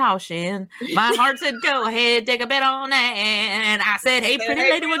proceed with caution. My heart said, go ahead, take a bet on that. And I said, hey, pretty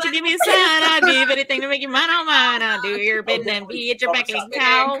lady, won't you give me a sign? I'd give anything to make you mine on mine. I'll do your bidding and be at your beck and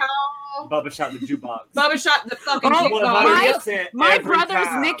call. Bubba Shot the Jukebox. Bubba Shot the fucking Oh, jukebox. 100% My every brother's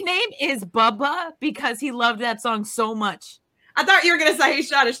time. nickname is Bubba because he loved that song so much. I thought you were gonna say he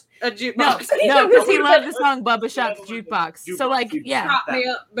shot a jukebox. No, because he loved the song Bubba Shot the Jukebox. So, like, yeah. Prop me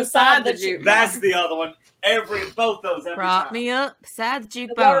up beside the jukebox. That's the other one. Both those every Prop time. me up beside the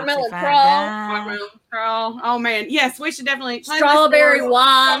jukebox. watermelon if I crawl. die. Crawl. Oh man, yes, we should definitely play Strawberry this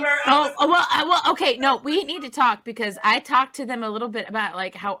wine. Well, okay. No, we need to talk because I talked to them a little bit about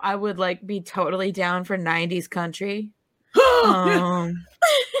like how I would like be totally down for 90s country. story.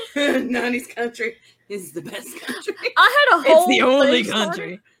 90s country is the best country. I had a whole It's the only thing started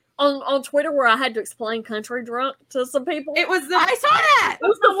country. on Twitter where I had to explain country drunk to some people. It was the I saw that. it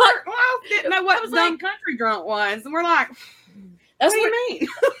was the first, well, didn't know I what was dumb like- country drunk was. And we're like, That's what do what you mean?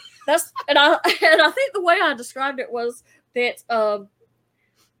 that's and I think the way I described it was that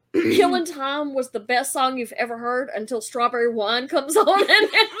Killing Time was the best song you've ever heard until Strawberry Wine comes on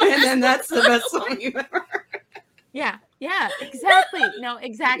And then that's the best song you've ever heard. Yeah, exactly. No,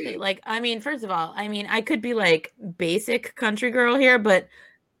 exactly. Like, I mean, first of all, I mean, I could be like basic country girl here, but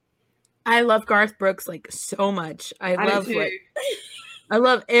I love Garth Brooks like so much. I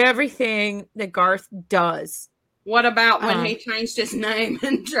love everything that Garth does. What about when he changed his name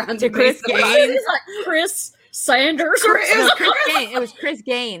and tried To be Chris somebody? Gaines? He's like Chris Sanders. It was Chris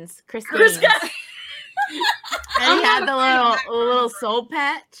Gaines. Chris Gaines. And he had the little soul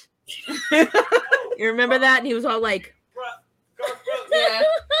patch. You remember that? And he was all like, Yeah.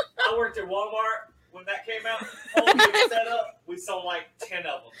 I worked at Walmart when that came out. Whole big setup. We sold like 10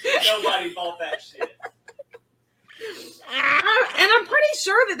 of them. Nobody bought that shit. And I'm pretty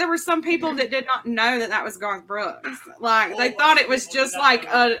sure that there were some people that did not know that that was Garth Brooks. Like they thought it was just like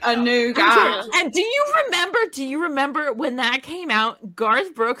a new guy. and do you remember when that came out?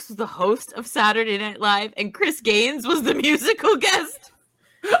 Garth Brooks was the host of Saturday Night Live and Chris Gaines was the musical guest.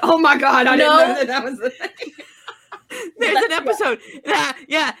 Oh my god, I didn't No. know that was the thing. There's an episode.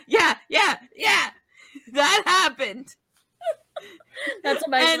 Yeah. That happened. That's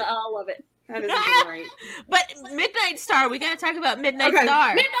amazing. And- I love it. That is great. But Midnight Star, we gotta talk about Midnight Okay.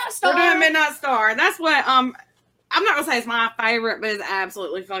 Star. Midnight We're Star. doing Midnight Star. That's what I'm not gonna say it's my favorite, but it's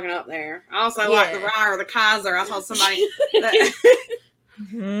absolutely fucking up there. I also like the Yeah. Rye or the Kaiser. I told somebody that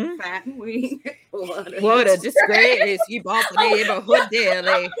Mhm. fat and weak. What a disgrace! You bought the neighborhood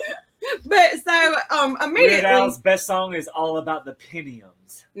daily. But so Weird immediately Al's best song is all about the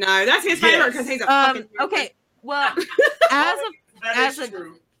Pentiums. no, that's his favorite because he's a fucking Okay. Well, as a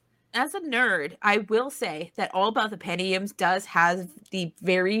true. as a nerd, I will say that All About the Pentiums does have the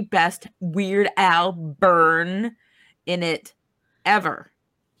very best Weird Al burn in it ever.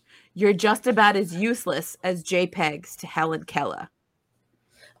 You're just about as useless as JPEGs to Helen Keller.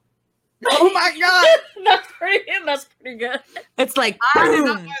 Oh my god! That's pretty good. It's like, I did not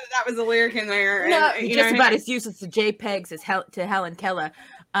know boom! that was a lyric in there. No, And, You're just about as useless to JPEGs as to Helen Keller.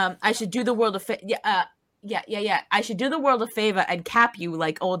 I should do the world a yeah. I should do the world a favor and cap you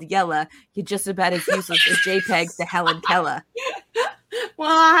like old Yella. You're just about as useless as JPEGs to Helen Keller. Well,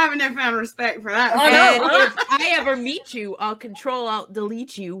 I haven't found respect for that. I know, And right? if I ever meet you, I'll Control Alt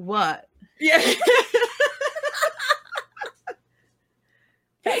Delete you. What? Yeah.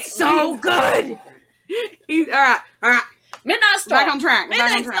 It's so good. All right. Midnight Star. Back on track.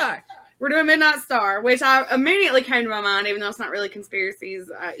 Midnight Star. We're doing Midnight Star, which I immediately came to my mind, even though it's not really conspiracies.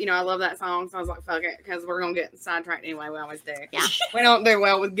 I love that song, so I was like, fuck it, because we're going to get sidetracked anyway. We always do. Yeah. We don't do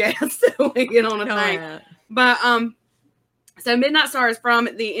well with guests, so we get on a thing. But, so Midnight Star is from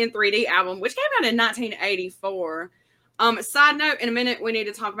the N3D album, which came out in 1984. Side note, in a minute, we need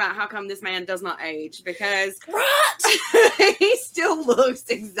to talk about how come this man does not age, because Right. he still looks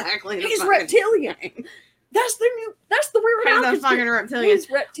exactly the He's fucking reptilian. same. That's the Weird He's Al a conspiracy. fucking reptilian. He's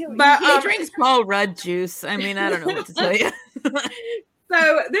reptilian. But, He drinks Paul Rudd juice. I mean, I don't know what to tell you.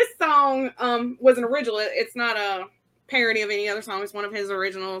 So this song was an original. It's not a parody of any other song. It's one of his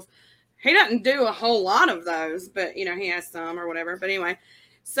originals. He doesn't do a whole lot of those, but he has some or whatever. But anyway,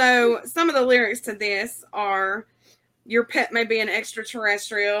 so some of the lyrics to this are, "Your pet may be an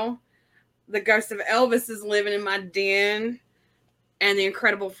extraterrestrial. The ghost of Elvis is living in my den. And the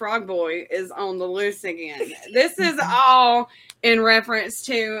Incredible Frog Boy is on the loose again." This is all in reference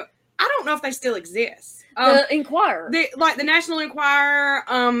to, I don't know if they still exist. the Inquirer. The National Enquirer,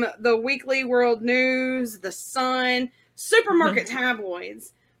 the Weekly World News, the Sun, supermarket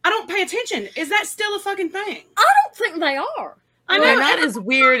tabloids. I don't pay attention. Is that still a fucking thing? I don't think they are. I know. They're not as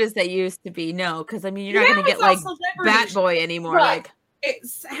weird as they used to be. No, because I mean, you're not Now going to get it's all like celebrities. Bat Boy anymore. Right. Like,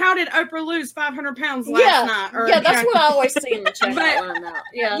 It's how did Oprah lose 500 pounds last Yeah. night? Or, Yeah, that's what I always see in the chat But- line now.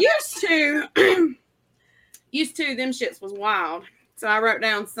 Yeah. used to them shits was wild. So I wrote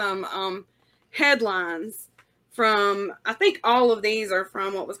down some headlines from, I think all of these are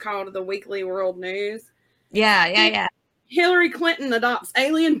from what was called the Weekly World News. Yeah. Hillary Clinton adopts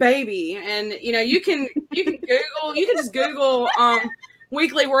alien baby, and you can just Google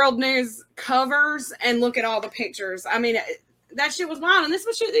Weekly World News covers and look at all the pictures. I mean, that shit was wild, and this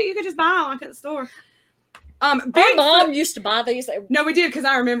was shit that you could just buy like at the store. My mom used to buy these. No, we did because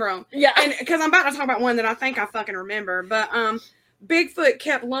I remember them. Yeah, and because I'm about to talk about one that I think I fucking remember, but Bigfoot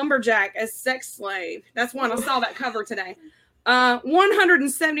kept lumberjack as sex slave. That's one I saw that cover today.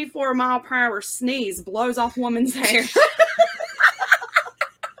 174 mile per hour sneeze blows off woman's hair.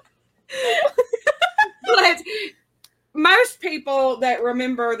 But most people that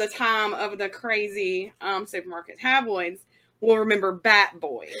remember the time of the crazy supermarket tabloids will remember Bat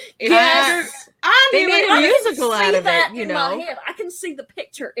Boy. Yes. They made a musical out of it, you know. My head. I can see the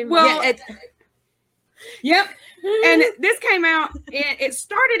picture in Well, my head. Yep. And this came out, it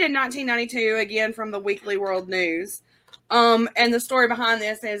started in 1992, again, from the Weekly World News. And the story behind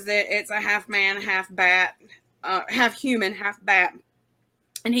this is that it's a half man, half bat, half human, half bat.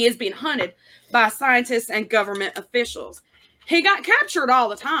 And he is being hunted by scientists and government officials. He got captured all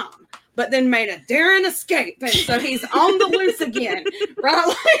the time, but then made a daring escape. And so he's on the loose again.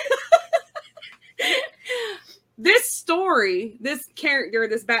 Right? This story, this character,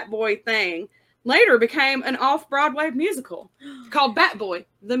 this Bat Boy thing, later became an off-Broadway musical called Bat Boy,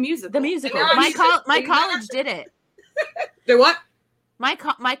 the musical. The musical. And My college did it. Do what? My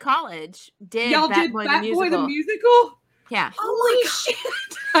college did Y'all Bat did Boy Bat the Boy musical. the musical? Yeah. Holy shit.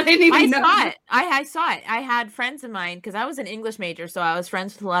 I didn't even know. Saw it. I saw it. I had friends of mine because I was an English major, so I was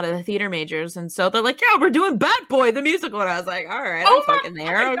friends with a lot of the theater majors, and so they're like, "Yeah, we're doing Bat Boy the musical," and I was like, "All right, I'm fucking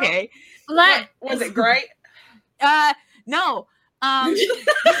there, okay." Was it great? No.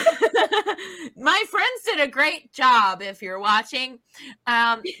 My friends did a great job if you're watching.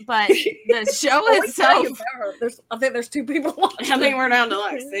 But the show itself, I think there's 2 people watching. I think we're down to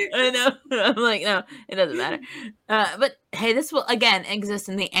like 6. I know. I'm like, no, it doesn't matter. But hey, this will again exist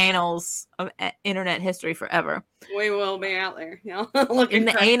in the annals of internet history forever. We will be out there, looking In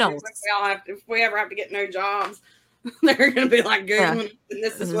the crazy. annals. If we ever have to get no jobs, they're gonna be like, "Good, and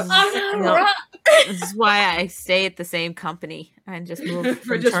this is what." This is why I stay at the same company and just move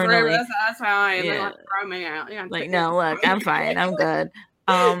For just forever. internally. That's how I am. They Yeah. like throw me out. Yeah, Like, no, look, I'm fine. I'm good.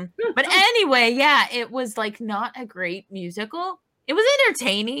 But anyway, yeah, it was like not a great musical. It was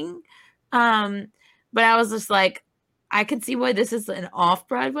entertaining. But I was just like, I could see why this is an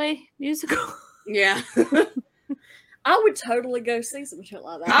off-Broadway musical. Yeah. I would totally go see some shit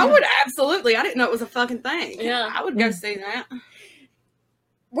like that. I would absolutely. I didn't know it was a fucking thing. Yeah. I would go see that.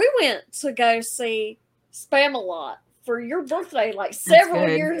 We went to go see Spamalot for your birthday like several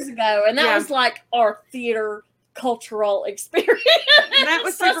good. years ago, and that Yeah. was like our theater cultural experience. That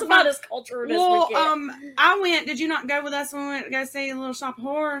was That's super about fun. as cultural as Well, we get. I went. Did you not go with us when we went to go see Little Shop of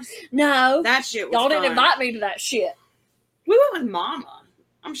Horrors? No, That shit was y'all didn't fun. invite me to that shit. We went with Mama.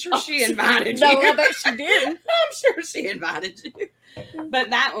 I'm sure she invited No, you. I bet she did. I'm sure she invited you. But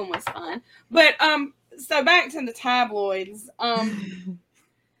that one was fun. But so back to the tabloids.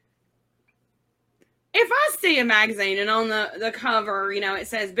 If I see a magazine and on the cover, it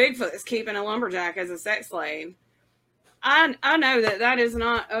says Bigfoot is keeping a lumberjack as a sex slave, I know that is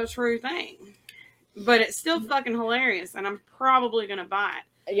not a true thing. But it's still fucking hilarious, and I'm probably going to buy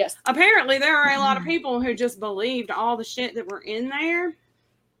it. Yes. Apparently, there are a lot of people who just believed all the shit that were in there.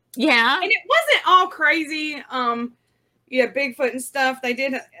 Yeah. And it wasn't all crazy. Bigfoot and stuff.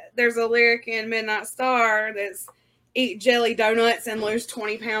 There's a lyric in Midnight Star that's eat jelly donuts and lose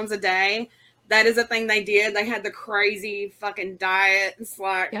 20 pounds a day. That is a thing they did. They had the crazy fucking diet. It's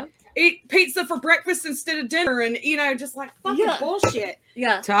like, eat pizza for breakfast instead of dinner. And, just like fucking bullshit.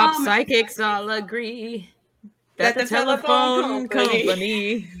 Yeah. Top psychics all agree that the telephone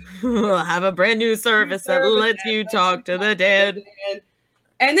company will have a brand new service that lets you talk to the dead.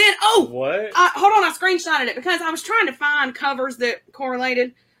 And then, What? hold on, I screenshotted it because I was trying to find covers that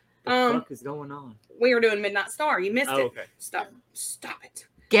correlated. What the fuck is going on? We were doing Midnight Star. You missed it. Okay. Stop it.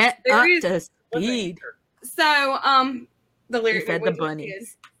 Get There up is- to speed. So, the lyric fed which the bunny.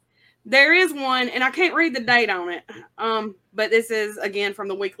 is, there is one, and I can't read the date on it. But this is again from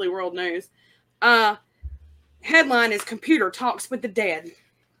the Weekly World News. Headline is "Computer Talks with the Dead."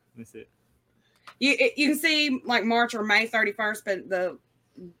 That's it. You can see like March or May 31st, but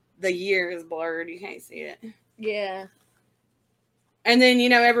the year is blurred. You can't see it. Yeah. And then,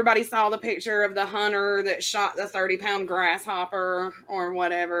 everybody saw the picture of the hunter that shot the 30-pound grasshopper or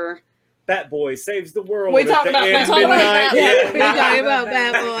whatever. Fat Boy saves the world. We at talked the about end Fat of Boy. midnight. Yeah. We're talking about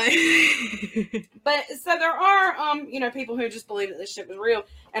Bad Boy. But so there are, people who just believe that this shit was real.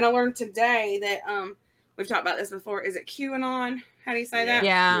 And I learned today that, we've talked about this before. Is it QAnon? How do you say that?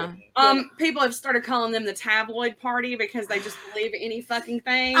 Yeah. People have started calling them the tabloid party because they just believe any fucking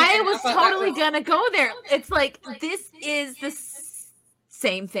thing. I And was thought that totally was- gonna go there. It's like this is the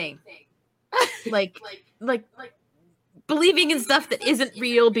same thing. Like believing in stuff that isn't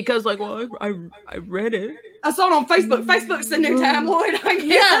real because I read it. I saw it on Facebook. Facebook's the new tabloid, I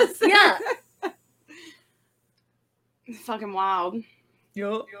Yeah, guess. yeah. It's fucking wild.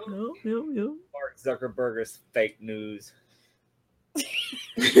 Yo. Mark Zuckerberg is fake news.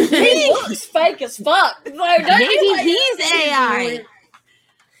 He looks fake as fuck. So don't Maybe you think he's AI.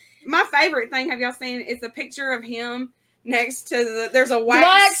 My favorite thing, have y'all seen? It's a picture of him next to there's a Wax.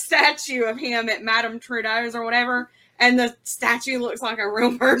 wax statue of him at Madame Trudeau's or whatever. And the statue looks like a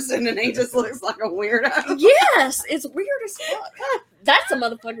real person and he just looks like a weirdo. Yes, it's weird as fuck. That's a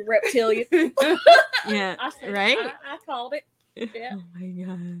motherfucking reptilian. Yeah. I said, Right? I called it. Yeah. Oh my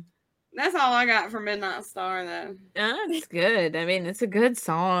god. That's all I got for Midnight Star, though. That's good. I mean, it's a good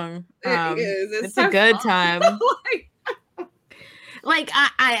song. It is. It's so a good fun. time. Like, Like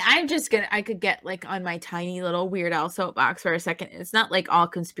I'm just gonna I could get like on my tiny little Weird Al soapbox for a second. It's not like all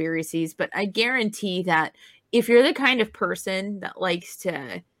conspiracies, but I guarantee that if you're the kind of person that likes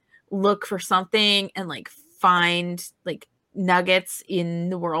to look for something and like find like nuggets in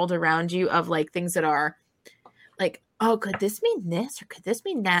the world around you of like things that are like, oh, could this mean this or could this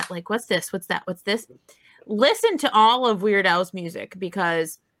mean that? Like, what's this? What's that? What's this? Listen to all of Weird Al's music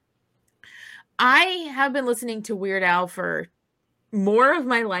because I have been listening to Weird Al for more of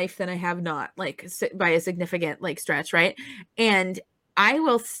my life than I have not, like by a significant like stretch, right? And I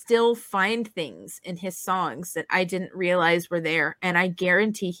will still find things in his songs that I didn't realize were there, and I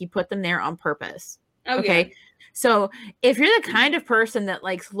guarantee he put them there on purpose. oh, Okay. yeah. So if you're the kind of person that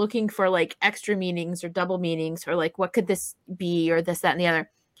likes looking for like extra meanings or double meanings or like what could this be or this, that, and the other,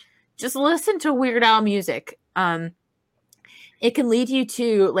 just listen to Weird Al music. It can lead you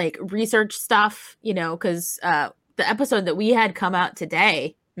to like research stuff, because the episode that we had come out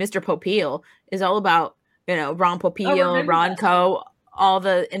today, Mr. Popeil, is all about, Ron Popeil, remember Ron that. Coe, all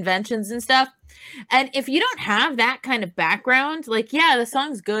the inventions and stuff. And if you don't have that kind of background, like, yeah, the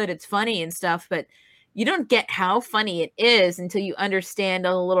song's good, it's funny and stuff, but you don't get how funny it is until you understand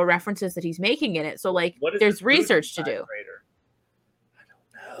all the little references that he's making in it. So, like, What is there's the research to food do. vibrator? I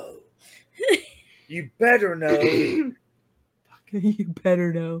don't know. You better know. You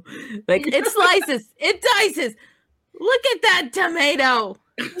better know. Like, it slices, it dices. Look at that tomato.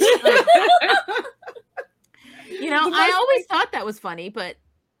 I always thought that was funny, but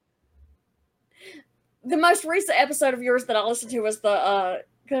The most recent episode of yours that I listened to was the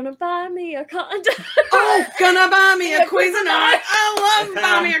gonna buy me a condo. Oh, gonna buy me a Yeah, Cuisinart. I love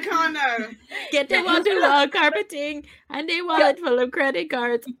buy me a condo. get to wall carpeting and a wallet full of credit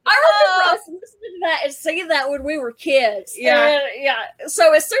cards. I remember us listening to that and singing that when we were kids. Yeah. And, yeah.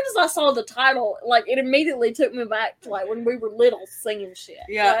 So as soon as I saw the title, like it immediately took me back to like when we were little singing shit.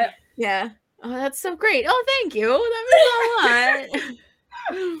 Yeah. Like, Yeah. Oh, that's so great. Oh, thank you. That means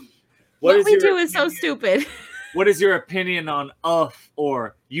a lot. What we do is so stupid. What is your opinion on UF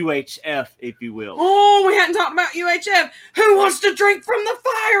or UHF, if you will? Oh, we hadn't talked about UHF. Who wants to drink from the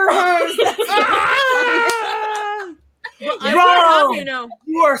fire hose? Wrong!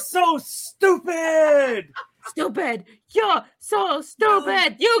 You are so stupid. Stupid. You're so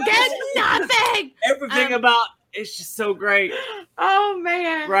stupid. You get nothing. Everything about it's just so great, Oh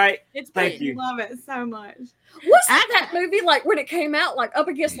man, right? It's Thank great. you. love it so much. wasn't that movie like when it came out like up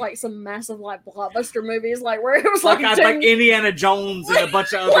against like some massive like blockbuster movies like where it was like, Like Indiana Jones and a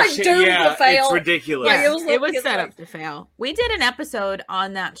bunch of other like shit. doomed to Yeah, fail. it's ridiculous. Like, Yeah, it was it was looking set like- up to fail. We did an episode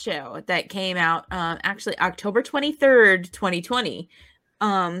on that show that came out actually October 23rd, 2020.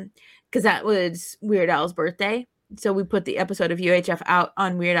 Because that was Weird Al's birthday. So we put the episode of UHF out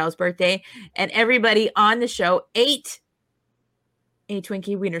on Weird Al's birthday, and everybody on the show ate a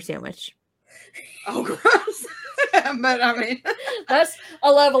Twinkie wiener sandwich. Oh, gross. But I mean, That's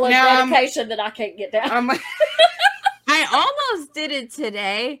a level of Now, dedication that I can't get down. I'm I almost did it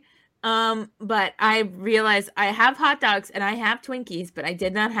today, but I realized I have hot dogs and I have Twinkies, but I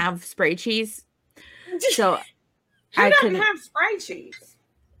did not have spray cheese. So who I doesn't couldn't. have spray cheese?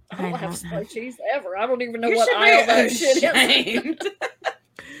 I don't have don't spray cheese ever. I don't even know You what should aisle be that shit is. ashamed.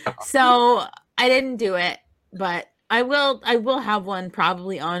 So I didn't do it, but I will have one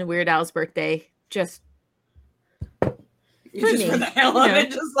probably on Weird Al's birthday. Just You For just me, for the hell of you know.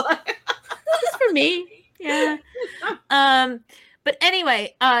 it, just like for me. Yeah. But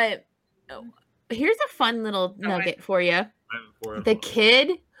anyway, here's a fun little nugget for you. The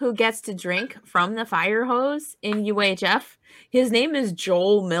kid who gets to drink from the fire hose in UHF, his name is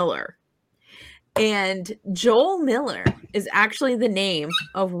Joel Miller. And Joel Miller is actually the name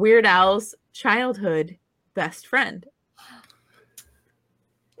of Weird Al's childhood best friend.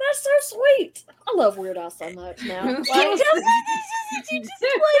 That's so sweet. I love Weird Al so much now. Like,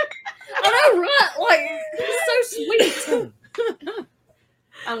 I know, right? Like, it's so sweet.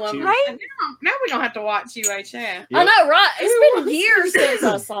 I love it. Right? And now we don't have to watch UHF. I know, right? It's been years since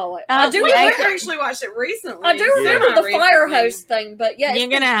I saw it. I do We remember. actually watched it recently. I do remember the fire hose thing, but yeah, You're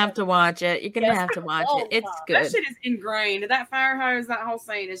gonna have to watch it. You're gonna have to watch it. It's That good. shit is ingrained. That fire hose, that whole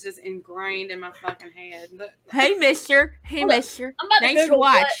scene is just ingrained in my fucking head. Hey, mister. Hey, Look, mister. I'm about to Thanks for Google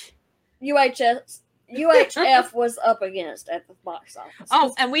what watch. UHF was up against at the box office.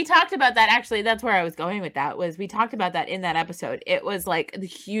 Oh, and we talked about that. Actually, that's where I was going with that. Was we talked about that in that episode? It was like the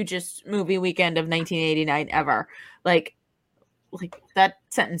hugest movie weekend of 1989 ever. Like that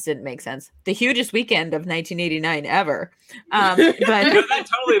sentence didn't make sense. The hugest weekend of 1989 ever. But No, that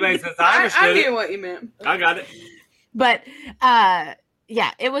totally makes sense. I I understood knew it. what you meant. I got it. But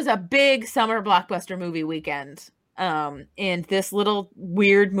yeah, it was a big summer blockbuster movie weekend. And this little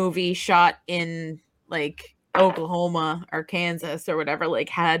weird movie shot in like Oklahoma or Kansas or whatever, like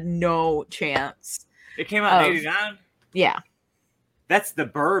had no chance. It came out in Oh. 89. Yeah, That's the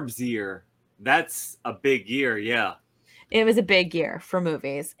Burbs year. That's a big year. Yeah. it was a big year for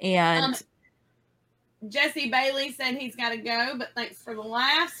movies. And Jesse Bailey said he's got to go, but thanks for the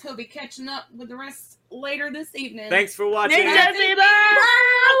laughs. He'll be catching up with the rest later this evening. Thanks for watching. Nick Jesse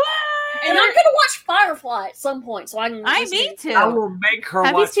And I'm gonna watch Firefly at some point, so I can. I listen need to- I to. will make her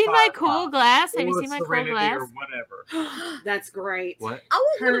Have you watch seen my Firefly cool glass? Have you or seen my cool Serenity glass? or whatever. That's great. What? I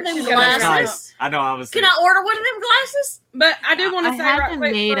want one of She's them got That's a glasses. nice. I know. I was. Can I order one of them glasses? But I do want I to say have right them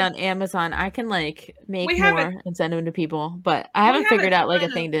quick. made for- on Amazon. I can like make We more haven't- and send them to people, but I we haven't have figured out like a ton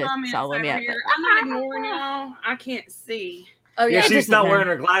of thing to comments sell them over yet. here. But I'm not ignoring y'all. I can't see. Oh Yeah, yeah, she's not doesn't wearing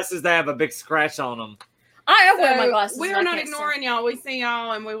her glasses. They have a big scratch on them. I am wearing my So, glasses. we and are I not can't see. ignoring y'all. We see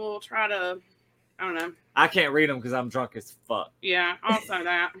y'all, and we will try to. I don't know. I can't read them because I'm drunk as fuck. Yeah, also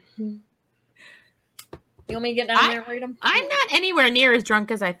that. You want me to get down there and read them? I'm not anywhere near as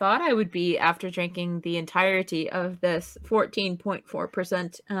drunk as I thought I would be after drinking the entirety of this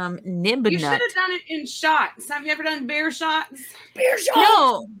 14.4% nib You should nut. have done it in shots. Have you ever done beer shots? Beer shot.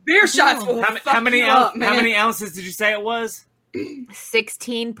 No, Beer shots No. will How fuck many you ounce, up, man. How many ounces did you say it was?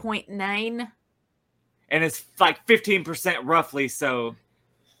 16.9. And it's like 15% roughly. So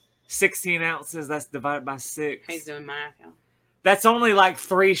 16 ounces. That's divided by 6. He's doing math, y'all. That's only like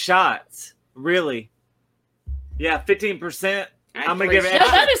 3 shots, really. Yeah, 15%. I'm gonna give it-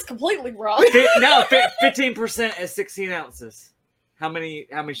 No, that is completely wrong. No, 15% is 16 ounces. How many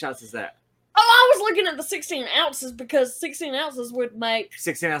shots is that? Oh, I was looking at the 16 ounces because 16 ounces would make.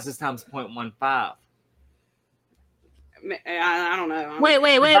 16 ounces times 0.15. I don't know. Wait.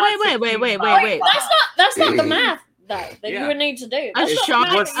 That's not the math though that Yeah. you would need to do. A That's not shot,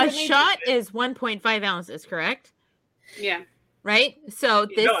 the math you a would need to shot do. is 1.5 ounces, correct? Yeah, Right? So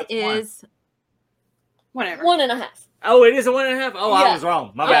this No, it's one. is whatever. 1.5. Oh, it is a 1.5? Oh, I Yeah. was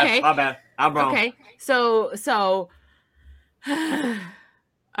wrong. My Okay. bad. My bad. I'm wrong. okay. So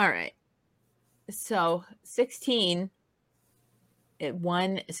all right. So 16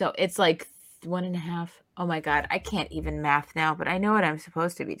 so it's like 1.5. Oh my god, I can't even math now, but I know what I'm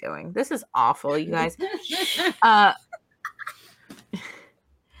supposed to be doing. This is awful, you guys.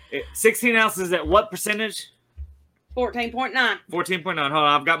 16 ounces at what percentage? 14.9. 14.9. Hold on,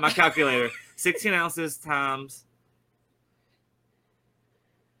 I've got my calculator. 16 ounces times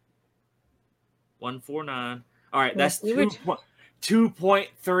 149. All right, that's You were-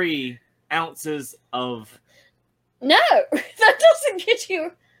 2.3 ounces of. No, that doesn't get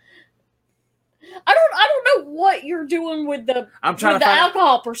you. I don't know what you're doing with the I'm trying with to the find.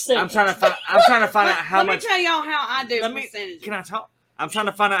 alcohol percentage. I'm trying to find out how Let much. me tell y'all how I do Let me- percentage. Can I talk? I'm trying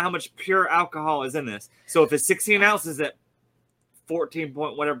to find out how much pure alcohol is in this. So if it's 16 ounces at 14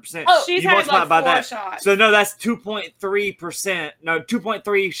 point whatever percent, Oh, She's you had multiply like by 4 that. shots. So no, that's 2.3%. No,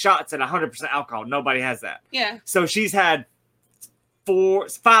 2.3 shots at 100% alcohol. Nobody has that. Yeah. So she's had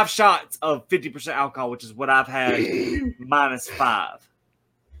 5 shots of 50% alcohol, which is what I've had minus 5.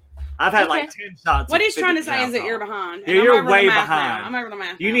 I've had like 10 shots. What of he's trying to 50% say is that alcohol. you're behind. Yeah, and I'm you're over the way math now. behind. I'm over the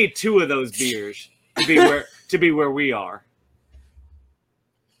math. You now. need 2 of those beers to be where we are.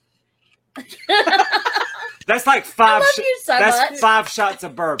 That's like I 5. love you so That's much. 5 shots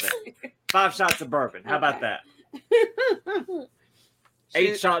of bourbon. 5 shots of bourbon. How about Okay. that?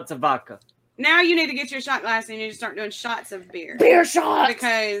 8 shots of vodka. Now you need to get your shot glass and you need to start doing shots of beer. Beer shots.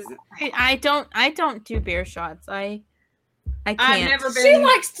 Because I don't do beer shots. I can't. I've never been. She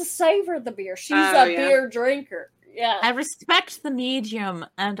likes to savor the beer. She's Oh, a yeah. beer drinker. Yeah. I respect the medium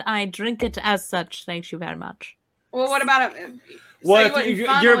and I drink it as such. Thank you very much. Well, what about it? Well, So if you wouldn't you-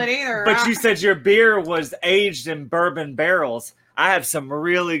 funnel you're- it either. But right? you said your beer was aged in bourbon barrels. I have some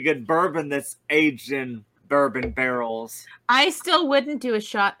really good bourbon that's aged in bourbon barrels. I still wouldn't do a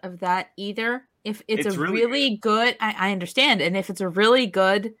shot of that either. If it's It's a really really good, I understand. And if it's a really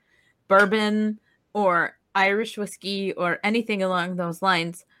good bourbon or Irish whiskey or anything along those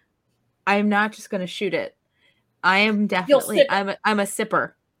lines, I'm not just going to shoot it. I am definitely, sip it. I'm a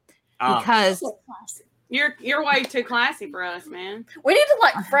sipper Ah, because So classy. You're way too classy for us, man. We need to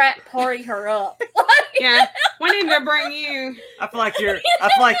like frat party her up. Yeah, we need to bring you. I feel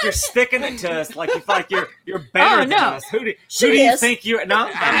like you're sticking it to us. Like you feel like you're better Oh, than no. us. Who do She you is. think you? No,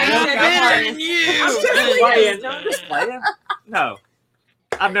 I'm I'm better you. I'm I'm just just playing. I'm just playing. No,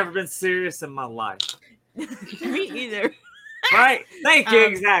 I've never been serious in my life. me either. Right? Thank you.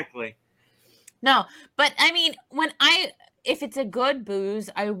 Um, Exactly. No, but I mean, if it's a good booze,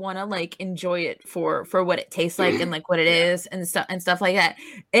 I want to like enjoy it for what it tastes like and like what it is and stuff like that.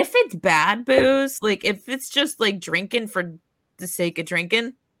 If it's bad booze, like if it's just like drinking for the sake of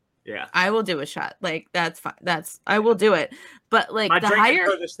drinking, Yeah. I will do a shot. Like that's fine. I will do it. But like My the drinking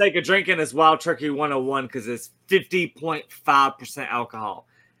higher, for the sake of drinking is Wild Turkey 101 because it's 50.5% alcohol.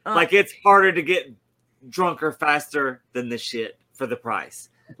 Like it's harder to get drunker faster than this shit for the price.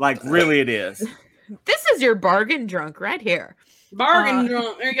 Like really, it is. this is your bargain drunk right here. Bargain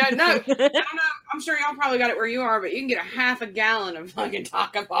drunk. There you go. No, I don't know. I'm sure y'all probably got it where you are, but you can get a half a gallon of fucking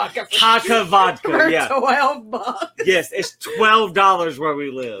Taka vodka for, Taka vodka. for Yeah. $12. Yes, it's $12 where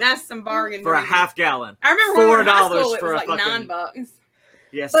we live That's some bargain for a drinking. half gallon. I remember when we were in high $4 school, it for was a like fucking- $9.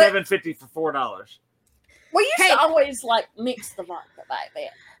 Yeah, But- $7.50 for $4. We used Hey. to always like mix the vodka back then.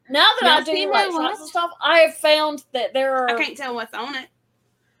 Now that I Yes, do you like know shots what? and stuff, I have found that there are. I can't tell what's on it.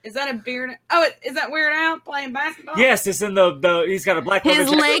 Is that a beard? Oh, is that Weird Al playing basketball? Yes, it's in the he's got a black His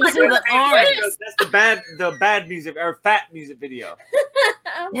leather jacket. legs are the arms. That's the bad music or fat music video.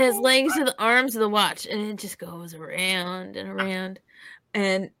 His legs are the arms of the watch, and it just goes around and around.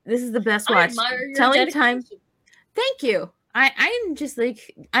 And this is the best I watch. admire your Telling time. dedication. Thank you. I'm just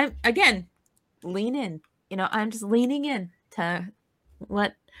like I'm again lean in. You know, I'm just leaning in to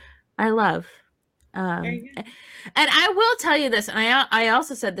what I love. There you go. And I will tell you this, and I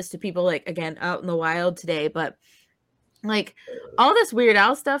also said this to people like again out in the wild today, but like all this Weird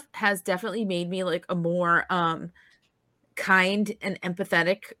Al stuff has definitely made me like a more kind and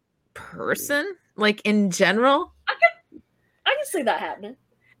empathetic person, like in general. I can see that happening.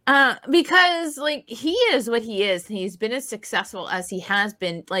 Because like he is what he is. He's been as successful as he has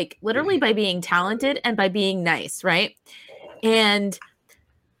been, like literally by being talented and by being nice, right? And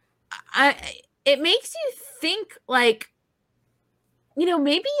it makes you think like, you know,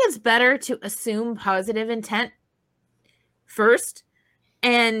 maybe it's better to assume positive intent first,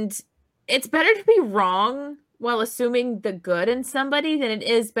 and it's better to be wrong while assuming the good in somebody than it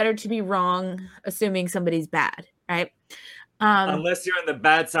is better to be wrong assuming somebody's bad, right? Unless you're in the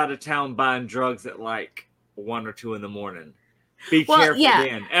bad side of town buying drugs at like 1 or 2 in the morning. Be Well, careful yeah,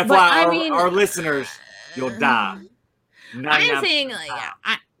 then. but I FYI, mean- our listeners, you'll die. I'm saying like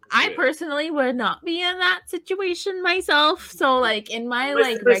I personally would not be in that situation myself. So like in my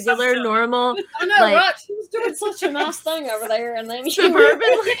Listen like to regular something. normal I know, Like- right? She was doing such a nice thing over there, and then suburban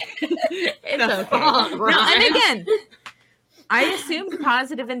it's okay. fuck, No, and Ryan? again, I assumed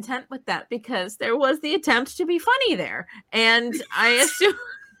positive intent with that because there was the attempt to be funny there. And I assume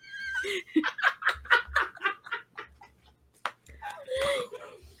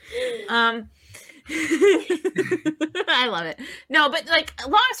I love it. No, but like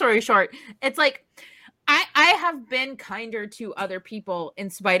long story short, it's like I have been kinder to other people in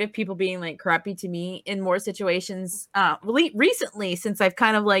spite of people being like crappy to me in more situations recently since I've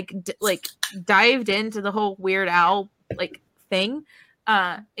kind of like dived into the whole Weird Al like thing.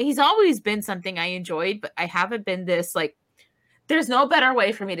 He's always been something I enjoyed, but I haven't been this like there's no better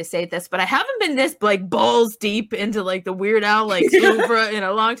way for me to say this, but I haven't been this like balls deep into like the Weird Al like oeuvre in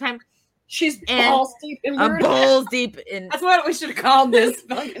a long time. she's And balls deep in Weird Al. Balls deep in That's what we should have called this.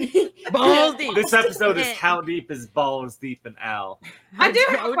 Fucking. balls deep. This episode is And- how deep is balls deep in Al. I do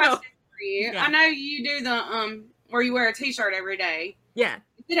have Oh, a no. question for you. Yeah. I know you do the where you wear a T-shirt every day. Yeah.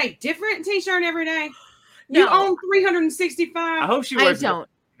 Is it a different T-shirt every day? No, You own I 365. hope she I wears it don't.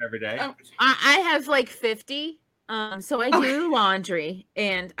 every day. Oh, I have like 50. So I do laundry,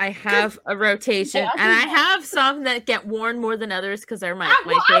 and I have a rotation, Yeah, I and do I have some that get worn more than others because they're my I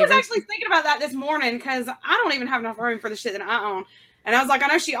was favorites. actually thinking about that this morning because I don't even have enough room for the shit that I own. And I was like, I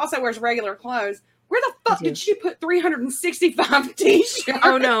know she also wears regular clothes. Where the fuck do. did she put 365 t-shirts?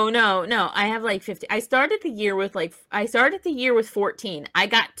 Oh no! I have like 50. I started the year with 14. I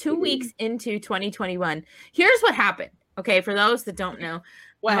got 2 weeks into 2021. Here's what happened. Okay, for those that don't know,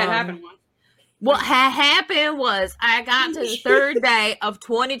 What had happened was. what had happened was I got to the third day of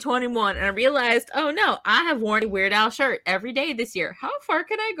 2021 and I realized, oh no, I have worn a Weird Al shirt every day this year. How far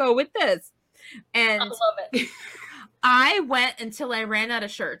can I go with this? I And love it. I went until I ran out of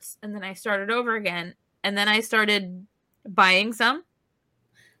shirts, and then I started over again, and then I started buying some.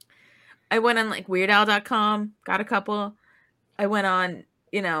 I went on like weirdal.com, got a couple. I went on,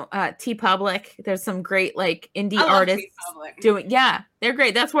 TeePublic. There's some great like indie I love artists TeePublic. they're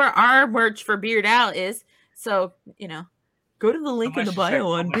great. That's where our merch for Beard Al is. So, go to the link in the bio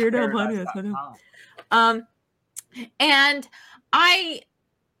on Beard Al Podcast. And I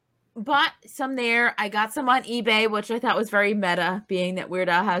bought some there. I got some on eBay, which I thought was very meta, being that Weird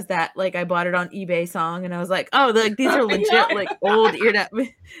Al has that, like, I bought it on eBay song, and I was like, oh, these are legit, like, old Weird Al.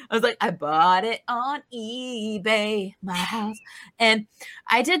 I was like, I bought it on eBay, my house. And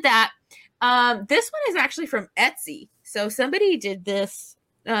I did that. This one is actually from Etsy. So somebody did this.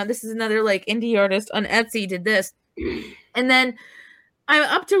 This is another, like, indie artist on Etsy did this. And then I'm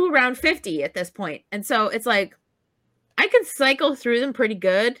up to around 50 at this point. And so it's like, I can cycle through them pretty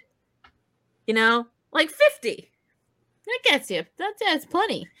good. Like 50. That gets you. That's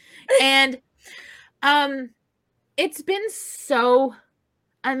plenty. And it's been so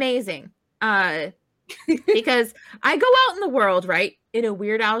amazing. Because I go out in the world, right, in a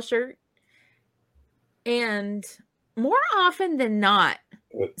Weird Al shirt. And more often than not,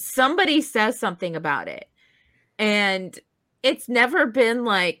 somebody says something about it. And it's never been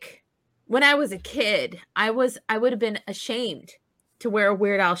like, when I was a kid, I would have been ashamed to wear a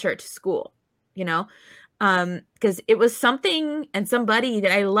Weird Al shirt to school, because it was something and somebody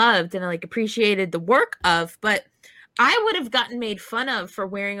that I loved and I like appreciated the work of, but I would have gotten made fun of for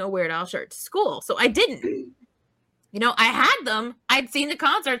wearing a Weird Al shirt to school. So I didn't. I had them. I'd seen the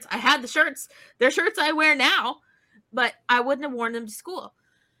concerts. I had the shirts. They're shirts I wear now, but I wouldn't have worn them to school.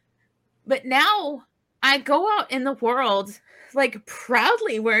 But now I go out in the world like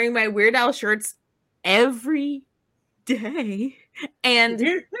proudly wearing my Weird Al shirts every day.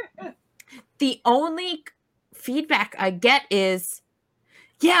 And the only feedback I get is,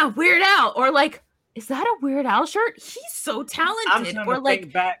 yeah, Weird Al, or like, is that a Weird Al shirt? He's so I'm talented. trying Or to like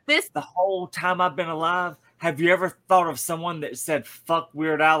think back this. the whole time I've been alive. Have you ever thought of someone that said "fuck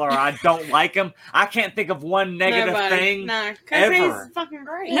Weird Al" or "I don't like him"? I can't think of one negative thing. No, because ever. he's fucking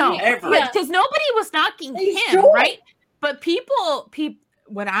great. No, Ever. because nobody was knocking He's him, short. right? But people,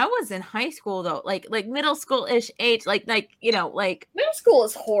 when I was in high school, though, like middle school-ish age, like Middle school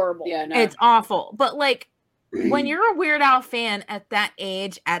is horrible. Yeah, no. it's awful. But like when you're a Weird Al fan at that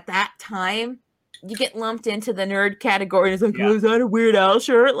age, at that time, you get lumped into the nerd category. It's like, Yeah. oh, is that a Weird Al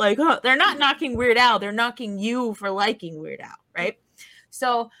shirt? Like, huh, they're not knocking Weird Al. They're knocking you for liking Weird Al, right?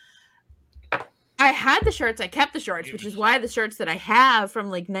 So I had the shirts. I kept the shirts, which is why the shirts that I have from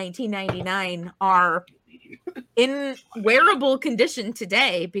like 1999 are in wearable condition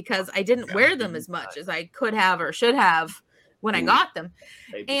today, because I didn't wear them as much as I could have or should have when I got them.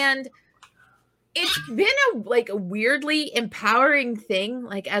 And it's been a weirdly empowering thing,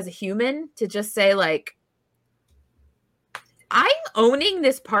 like as a human, to just say like, I'm owning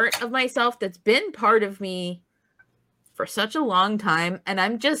this part of myself that's been part of me for such a long time, and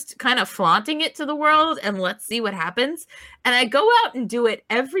I'm just kind of flaunting it to the world, and let's see what happens. And I go out and do it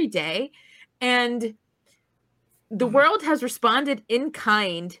every day, and the world has responded in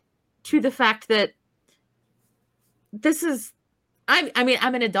kind to the fact that this is, I mean,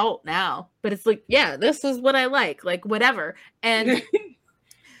 I'm an adult now, but it's like, yeah, this is what I like whatever. And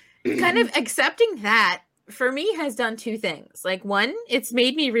kind of accepting that for me has done two things. Like, one, it's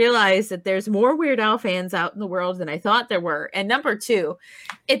made me realize that there's more Weird Al fans out in the world than I thought there were. And number two,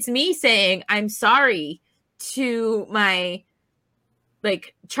 it's me saying I'm sorry to my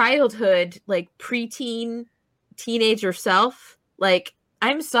like childhood, like preteen, teenager self. Like,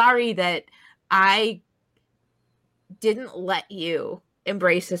 I'm sorry that I didn't let you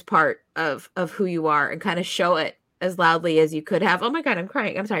embrace this part of who you are and kind of show it as loudly as you could have. Oh my God, I'm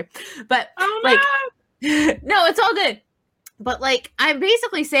crying. I'm sorry. But like, no, it's all good. But like, I'm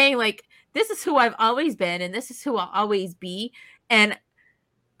basically saying like, this is who I've always been and this is who I'll always be. And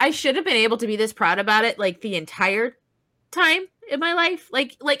I should have been able to be this proud about it like the entire time in my life.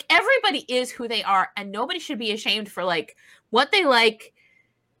 Like everybody is who they are, and nobody should be ashamed for like what they like,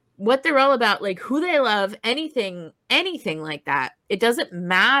 what they're all about, like who they love, anything like that. It doesn't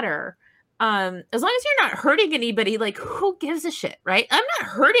matter. As long as you're not hurting anybody, like who gives a shit, right? I'm not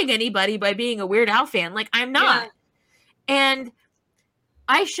hurting anybody by being a Weird Al fan. Like I'm not. Yeah. And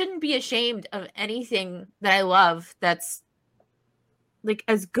I shouldn't be ashamed of anything that I love that's like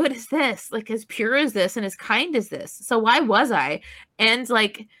as good as this, like as pure as this and as kind as this. So why was I? And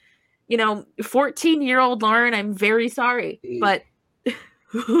like, 14-year-old Lauren, I'm very sorry, but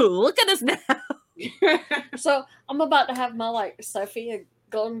look at us now. So I'm about to have my like Sophia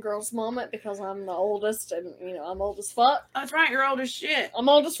Golden Girls moment because I'm the oldest and I'm old as fuck. That's right, you're old as shit. I'm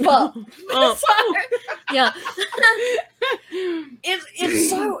old as fuck. Oh. Yeah. It's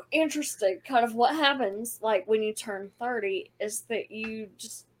so interesting kind of what happens like when you turn 30 is that you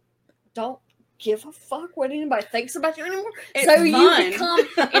just don't give a fuck what anybody thinks about you anymore. It's so you fun.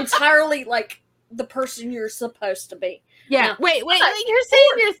 become entirely like the person you're supposed to be. Yeah. Now, Wait. You're saying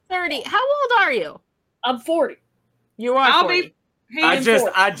you're 30. How old are you? I'm 40. You are I'll 40. be. He's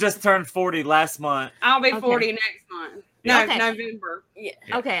 40. I just turned 40 last month. I'll be Okay. 40 next month. No, Okay. November. Yeah.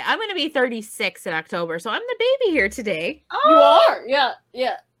 Okay, I'm going to be 36 in October, so I'm the baby here today. You are. Yeah.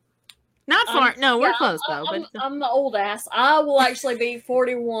 Yeah. Not far. No, we're Yeah, close though. I'm the old ass. I will actually be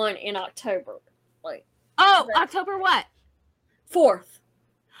 41 in October. Like October what? 4th.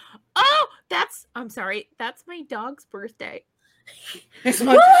 Oh, I'm sorry. That's my dog's birthday. It's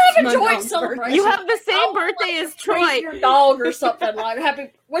We'll have a my joint dog's celebration. You have the same Oh, birthday as Treat Troy. your dog or something like happy.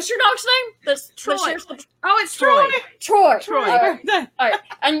 What's your dog's name? This Troy. Oh, it's Troy. Troy. Troy. Troy. All right. All right.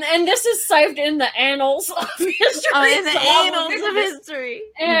 And this is saved in the annals of history. In the so I will annals do of this. history.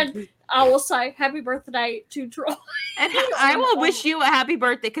 And I will say happy birthday to Troy. And I will wish you a happy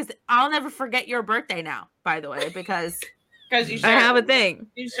birthday because I'll never forget your birthday now, by the way, because Because you I share have a it. thing.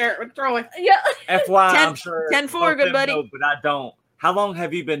 You share it with Troy. Yeah. FYI, 10 I'm sure 10-4, both of good them buddy. know, but I don't. How long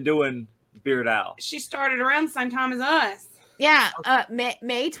have you been doing Beard Owl? She started around the same time as us. Yeah,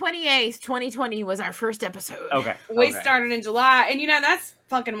 May 28th, 2020 was our first episode. Okay. We okay. started in July. And that's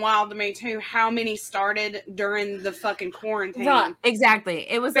fucking wild to me, too, how many started during the fucking quarantine. Right. Exactly.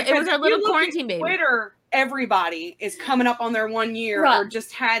 It was Because our if little you look at quarantine baby. Twitter, everybody is coming up on their 1 year Right. or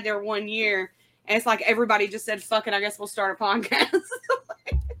just had their 1 year. And it's like everybody just said, fuck it, I guess we'll start a podcast.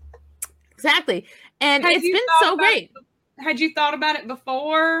 Exactly. And Had it's you been thought so about great. Had you thought about it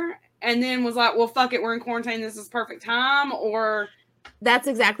before and then was like, well, fuck it, we're in quarantine, this is perfect time? Or That's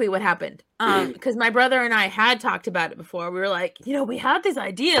exactly what happened. Because my brother and I had talked about it before. We were like, we had these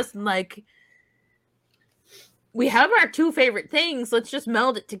ideas and like we have our two favorite things. Let's just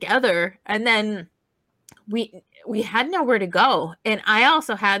meld it together. And then we had nowhere to go. And I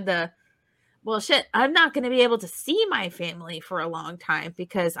also had I'm not going to be able to see my family for a long time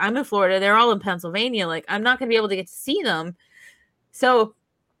because I'm in Florida. They're all in Pennsylvania. Like, I'm not going to be able to get to see them. So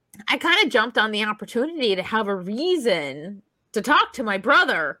I kind of jumped on the opportunity to have a reason to talk to my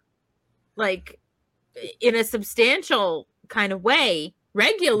brother, like, in a substantial kind of way,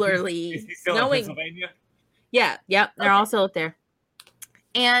 regularly. Is he still in Pennsylvania? Yeah, they're Okay. all still up there.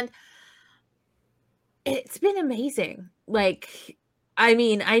 And it's been amazing. Like, I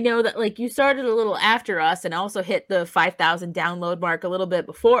mean, I know that like you started a little after us and also hit the 5,000 download mark a little bit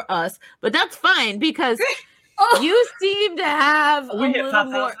before us, but that's fine because you seem to have a We hit little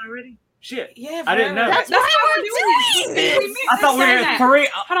 5,000 more. already? Shit. yeah, I didn't know. forever. That's why we're doing doing this. We I thought we were said at that. 3.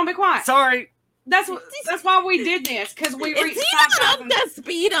 Hold on, be quiet. Sorry. That's why we did this, because we It's reached even up 5,000. to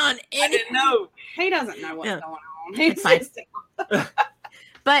speed on I any. didn't know. He doesn't know what's Yeah. going on. It's fine.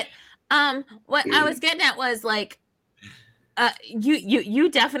 But what I was getting at was like you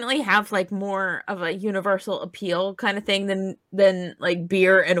definitely have like more of a universal appeal kind of thing than like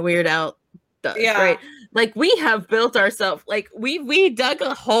Beer and Weird Al does, Yeah. right? Like we have built ourselves like we dug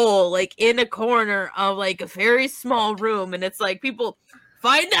a hole like in a corner of like a very small room and it's like people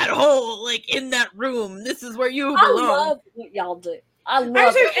find that hole like in that room. This is where you I belong. love what y'all do. I I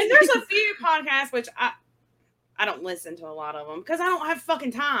love do, it. and there's a few podcasts which I don't listen to a lot of them because I don't have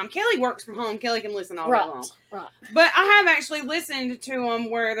fucking time. Kelly works from home. Kelly can listen all day long. Right. But I have actually listened to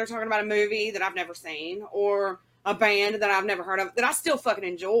them where they're talking about a movie that I've never seen or a band that I've never heard of that I still fucking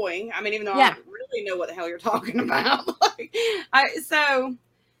enjoy. I mean, even though Yeah. I don't really know what the hell you're talking about. So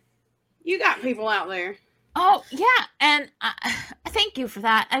you got people out there. Oh yeah, and I thank you for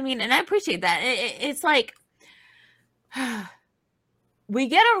that. I mean, and I appreciate that. It's like we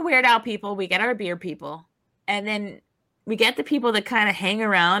get our Weird Al people, we get our beer people, and then we get the people that kind of hang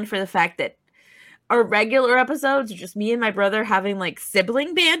around for the fact that our regular episodes are just me and my brother having like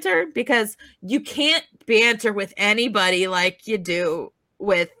sibling banter, because you can't banter with anybody like you do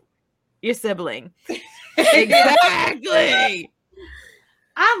with your sibling. Exactly.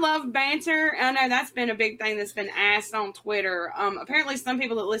 I love banter. I know that's been a big thing that's been asked on Twitter. Apparently, some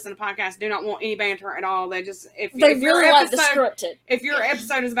people that listen to podcasts do not want any banter at all. They just if They your really like the episode- scripted. If your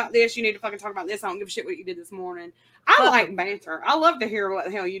episode is about this, you need to fucking talk about this. I don't give a shit what you did this morning. I like banter. I love to hear what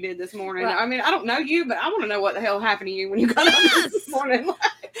the hell you did this morning. Right. I mean, I don't know you, but I want to know what the hell happened to you when you got up this morning.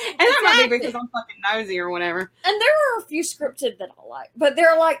 And that might be because I'm fucking nosy or whatever. And there are a few scripted that I like, but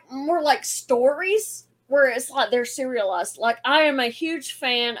they're like more like stories where it's like they're serialized. Like I am a huge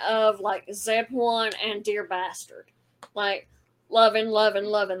fan of like Z1 and Dear Bastard. Like loving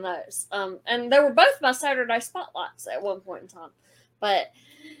those. And they were both my Saturday spotlights at one point in time. But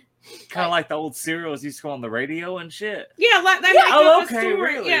Kind of like the old serials used to go on the radio and shit. Yeah, like they Yeah. make Oh, up a okay, story.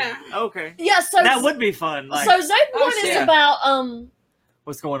 really? Yeah. Okay. yeah, so That would be fun. Like, so Z1 is shit. about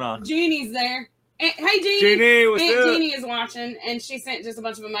what's going on? Jeannie's there. And, hey, Jeannie. Jeannie, what's Aunt up? Jeannie is watching, and she sent just a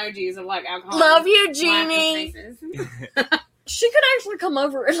bunch of emojis of like alcohol. Love you, laughing Jeannie. faces. She could actually come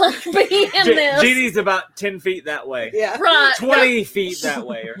over and like be in this. Jeannie's about 10 feet that way. Yeah. Right. 20 feet that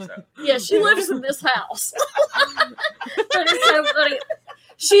way or so. Yeah, she lives in this house. That is so funny.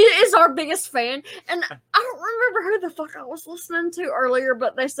 She is our biggest fan. And I don't remember who the fuck I was listening to earlier,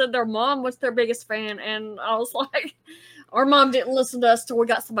 but they said their mom was their biggest fan. And I was like, our mom didn't listen to us till we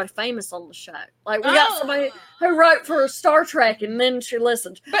got somebody famous on the show. Like, we got somebody who wrote for Star Trek, and then she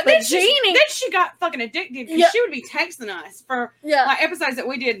listened. But But then Jeannie- she got fucking addicted because Yeah. she would be texting us for Yeah. like episodes that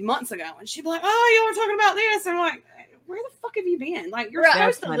we did months ago, and she'd be like, "Oh, y'all were talking about this," and I'm like, "Where the fuck have you been? Like, you're Right.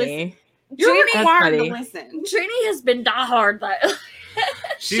 That's supposed to listen. funny. You're Jeannie- required funny. to listen." Jeannie has been diehard, though.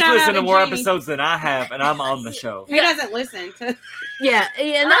 She's Shout out listened to to more Jeannie. episodes than I have, and I'm on the show. He doesn't listen to. Yeah,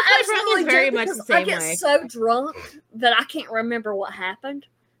 and that's my brother's very much the I same get way. so drunk that I can't remember what happened,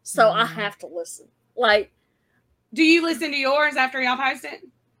 so I have to listen. Like, Do you listen to yours after y'all post it?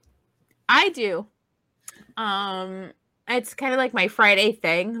 I do. It's kind of like my Friday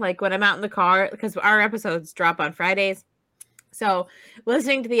thing. Like when I'm out in the car, because our episodes drop on Fridays. So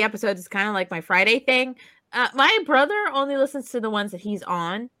listening to the episodes is kind of like my Friday thing. My brother only listens to the ones that he's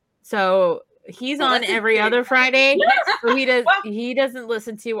on. So he's Well, on that's every good. other Friday. So Well- he doesn't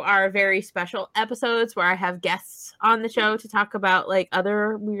listen to our very special episodes where I have guests on the show to talk about like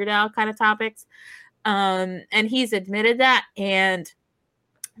other Weird Al kind of topics. And he's admitted that, and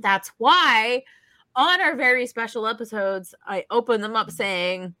that's why on our very special episodes I open them up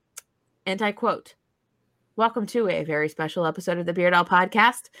saying, and I quote, "Welcome to a very special episode of the Beard Al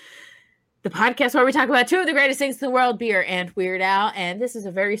Podcast, the podcast where we talk about two of the greatest things in the world, beer and Weird Al. And this is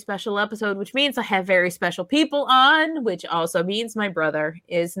a very special episode, which means I have very special people on, which also means my brother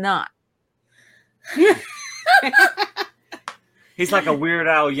is not." He's like a Weird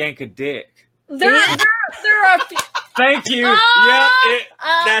Al yank a dick. there are a few. Thank you. Ah! Yep,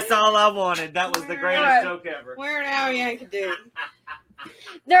 that's all I wanted. That was the greatest Alright. joke ever. Weird Al Yank do.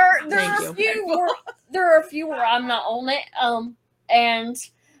 There are Thank a you. few where I'm not on it, and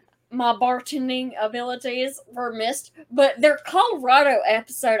my bartending abilities were missed. But their Colorado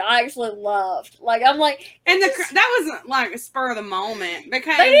episode I actually loved. Like, I'm like, And that wasn't like a spur of the moment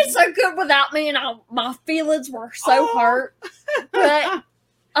because they did so good without me, and my feelings were so Oh. hurt. But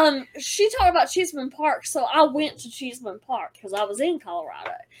she talked about Cheeseman Park, so I went to Cheeseman Park because I was in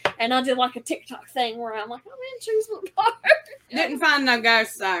Colorado, and I did like a TikTok thing where I'm like, I'm in Cheeseman Park. didn't find no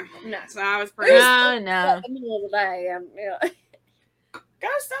ghosts though. No. So I was pretty. No, no. At the middle of the day, and yeah.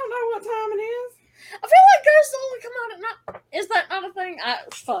 Ghosts don't know what time it is. I feel like ghosts only come out at night. Is that not a thing? I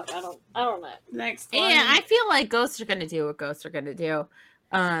don't know. Next And I feel like ghosts are gonna do what ghosts are gonna do.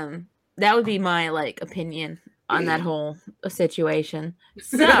 That would be my like opinion on that whole situation.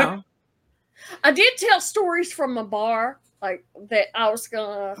 So I did tell stories from a bar, like that I was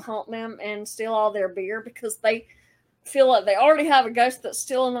gonna haunt them and steal all their beer because they feel like they already have a ghost that's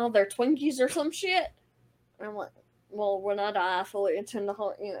stealing all their Twinkies or some shit. And I'm like, well, when I die, I fully intend to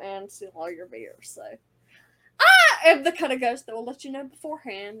haunt you and steal all your beer. So I am the kind of ghost that will let you know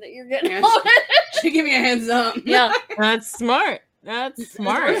beforehand that you're getting Yes. haunted. She give me a heads up. Yeah. that's smart. That's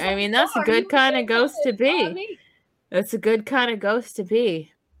smart. I mean, that's a good kind of ghost to be. That's a good kind of ghost to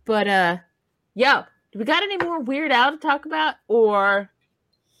be. But yo, do we got any more Weird Al to talk about? Or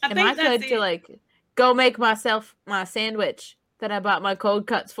I am think I that's good to it. like go make myself my sandwich that I bought my cold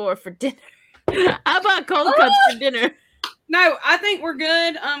cuts for dinner? I bought cold cuts for dinner. No, I think we're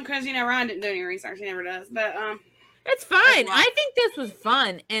good. Because Ryan didn't do any research. He never does. But It's fine. I think this was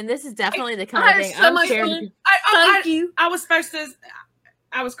fun, and this is definitely the kind I of had thing so I'm much scared. fun. I Thank you. was supposed to.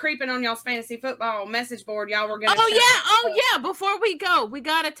 I was creeping on y'all's fantasy football message board. Y'all were gonna. Oh yeah. Before we go, we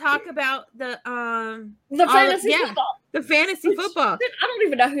gotta talk about the fantasy yeah. football. the fantasy football. I don't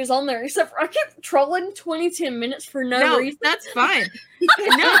even know who's on there except for I kept trolling 2010 minutes for no reason. That's fine.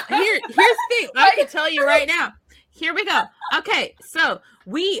 No, here's the thing. I can tell you right now. Here we go. Okay, so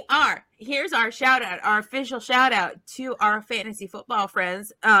here's our shout out, our official shout out to our fantasy football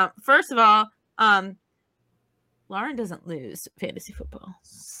friends. First of all, Lauren doesn't lose fantasy football.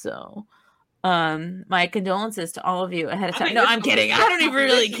 So my condolences to all of you ahead of time. No, I'm kidding. I don't even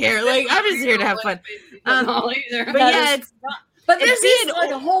really care. Like, I'm just here to have fun. But yeah, But this it's is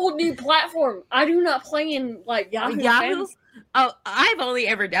like a whole new platform. I do not play in like Yahoo. Fantasy. Oh, I've only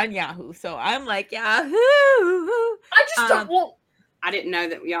ever done Yahoo, so I'm like Yahoo. I just don't want. I didn't know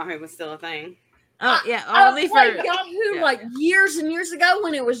that Yahoo was still a thing. Oh yeah, I only for played Yahoo like years and years ago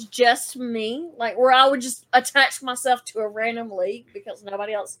when it was just me, like where I would just attach myself to a random league because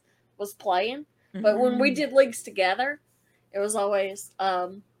nobody else was playing. But when we did leagues together, it was always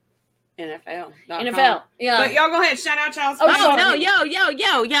NFL. NFL. Yeah. But y'all go ahead, shout out y'all's. Oh no,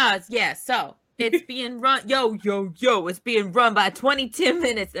 yo, yeah. So it's being run, it's being run by 2010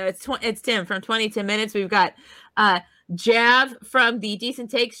 minutes. It's Tim from 2010 minutes. We've got Jav from the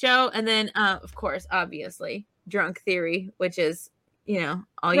Decent Take show, and then of course, obviously, Drunk Theory, which is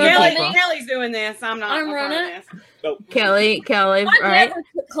all you people. Kelly's doing this. I'm not. I'm running. Kelly, I right? never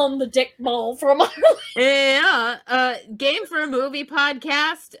took home the dick ball from my Yeah, Game for a Movie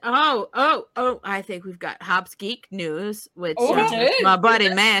podcast. Oh, I think we've got Hops Geek News, which my buddy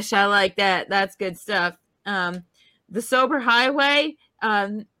Mash. I like that. That's good stuff. The Sober Highway,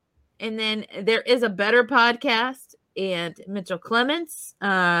 and then there is a Better podcast, and Mitchell Clements,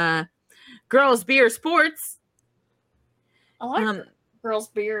 Girls Beer Sports. I like Girls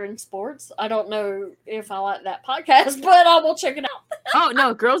Beer and Sports. I don't know if I like that podcast, but I will check it out. Oh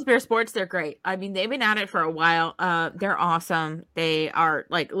no, Girls Beer Sports, they're great. I mean, they've been at it for a while. They're awesome. They are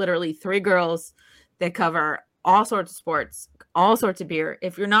like literally 3 girls that cover all sorts of sports, all sorts of beer.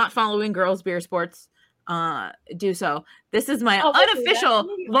 If you're not following Girls Beer Sports, do so. This is my unofficial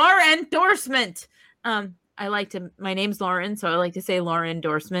Laura endorsement. My name's Lauren, so I like to say Laura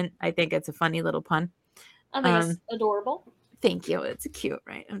endorsement. I think it's a funny little pun. I think it's adorable. Thank you. It's cute,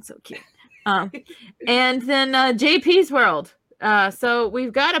 right? I'm so cute. And then JP's World. So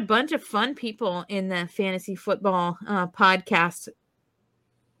we've got a bunch of fun people in the fantasy football podcast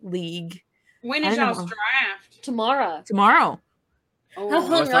league. When is y'all's draft? Tomorrow. Oh, How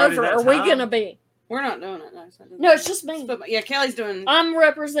hungover are we going to be? We're not doing it. No, it's just me. Yeah, Kelly's doing. I'm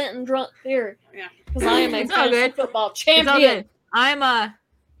representing Drunk Theory. Yeah. Because I am a fantasy football champion. I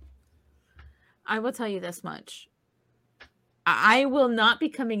will tell you this much. I will not be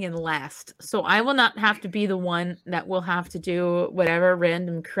coming in last, so I will not have to be the one that will have to do whatever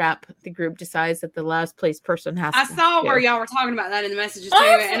random crap the group decides that the last place person has I to saw do. where y'all were talking about that in the messages too,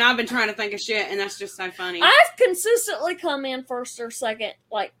 and I've been trying to think of shit, and that's just so funny. I've consistently come in first or second,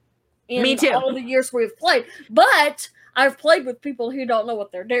 like in Me too. all the years we've played, but I've played with people who don't know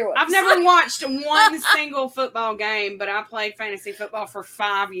what they're doing. I've never watched one single football game, but I played fantasy football for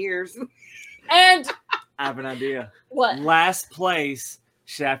 5 years. And I have an idea. What? Last place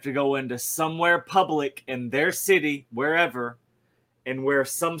should have to go into somewhere public in their city, wherever, and wear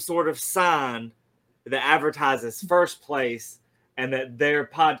some sort of sign that advertises first place and that their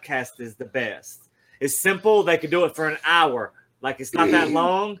podcast is the best. It's simple. They could do it for an hour. Like, it's not that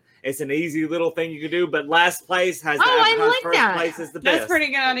long. It's an easy little thing you can do, but last place has to advertise first place is the best. That's a pretty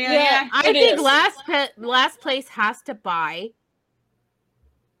good idea. Yeah. I think last place has to buy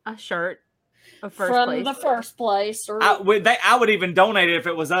a shirt of first from place. the first place. Or I would even donate it if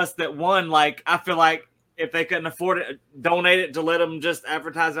it was us that won. Like, I feel like if they couldn't afford it, donate it to let them just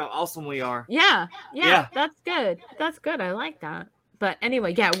advertise how awesome we are. Yeah, that's good. That's good. I like that. But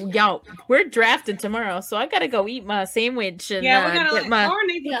anyway, y'all, we're drafting tomorrow, so I gotta go eat my sandwich and Yeah, we're get gonna my Lauren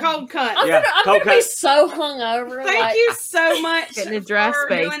needs a cold cut. I'm gonna be so hungover. Thank you so much Getting a draft for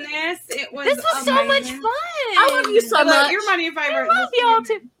space. doing this. It was This was so much amazing. fun. I love you so much. You're my new favorite. I love y'all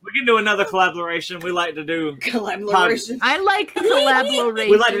too. We can do another collaboration. We like to do Collaboration. I like collaboration.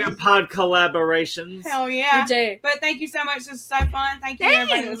 We like to do pod collaborations. Hell yeah. You do. But thank you so much. This was so fun. Thank you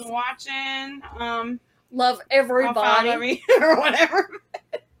everybody that was watching. Love I'll everybody. follow me or whatever.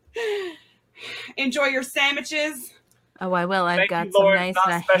 Enjoy your sandwiches. Oh, I will. I've Thank got you, some Lord, nice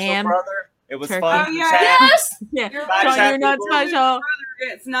not special ham. brother. It was turkey. fun. Oh, to yeah. chat. Yes. Yeah, You're Bye, so chat you're not people. special.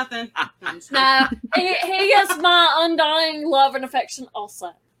 It's nothing. No, he is my undying love and affection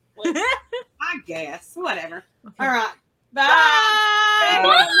also. I guess. Whatever. Okay. All right. Bye.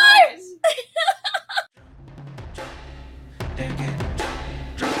 Bye. Bye.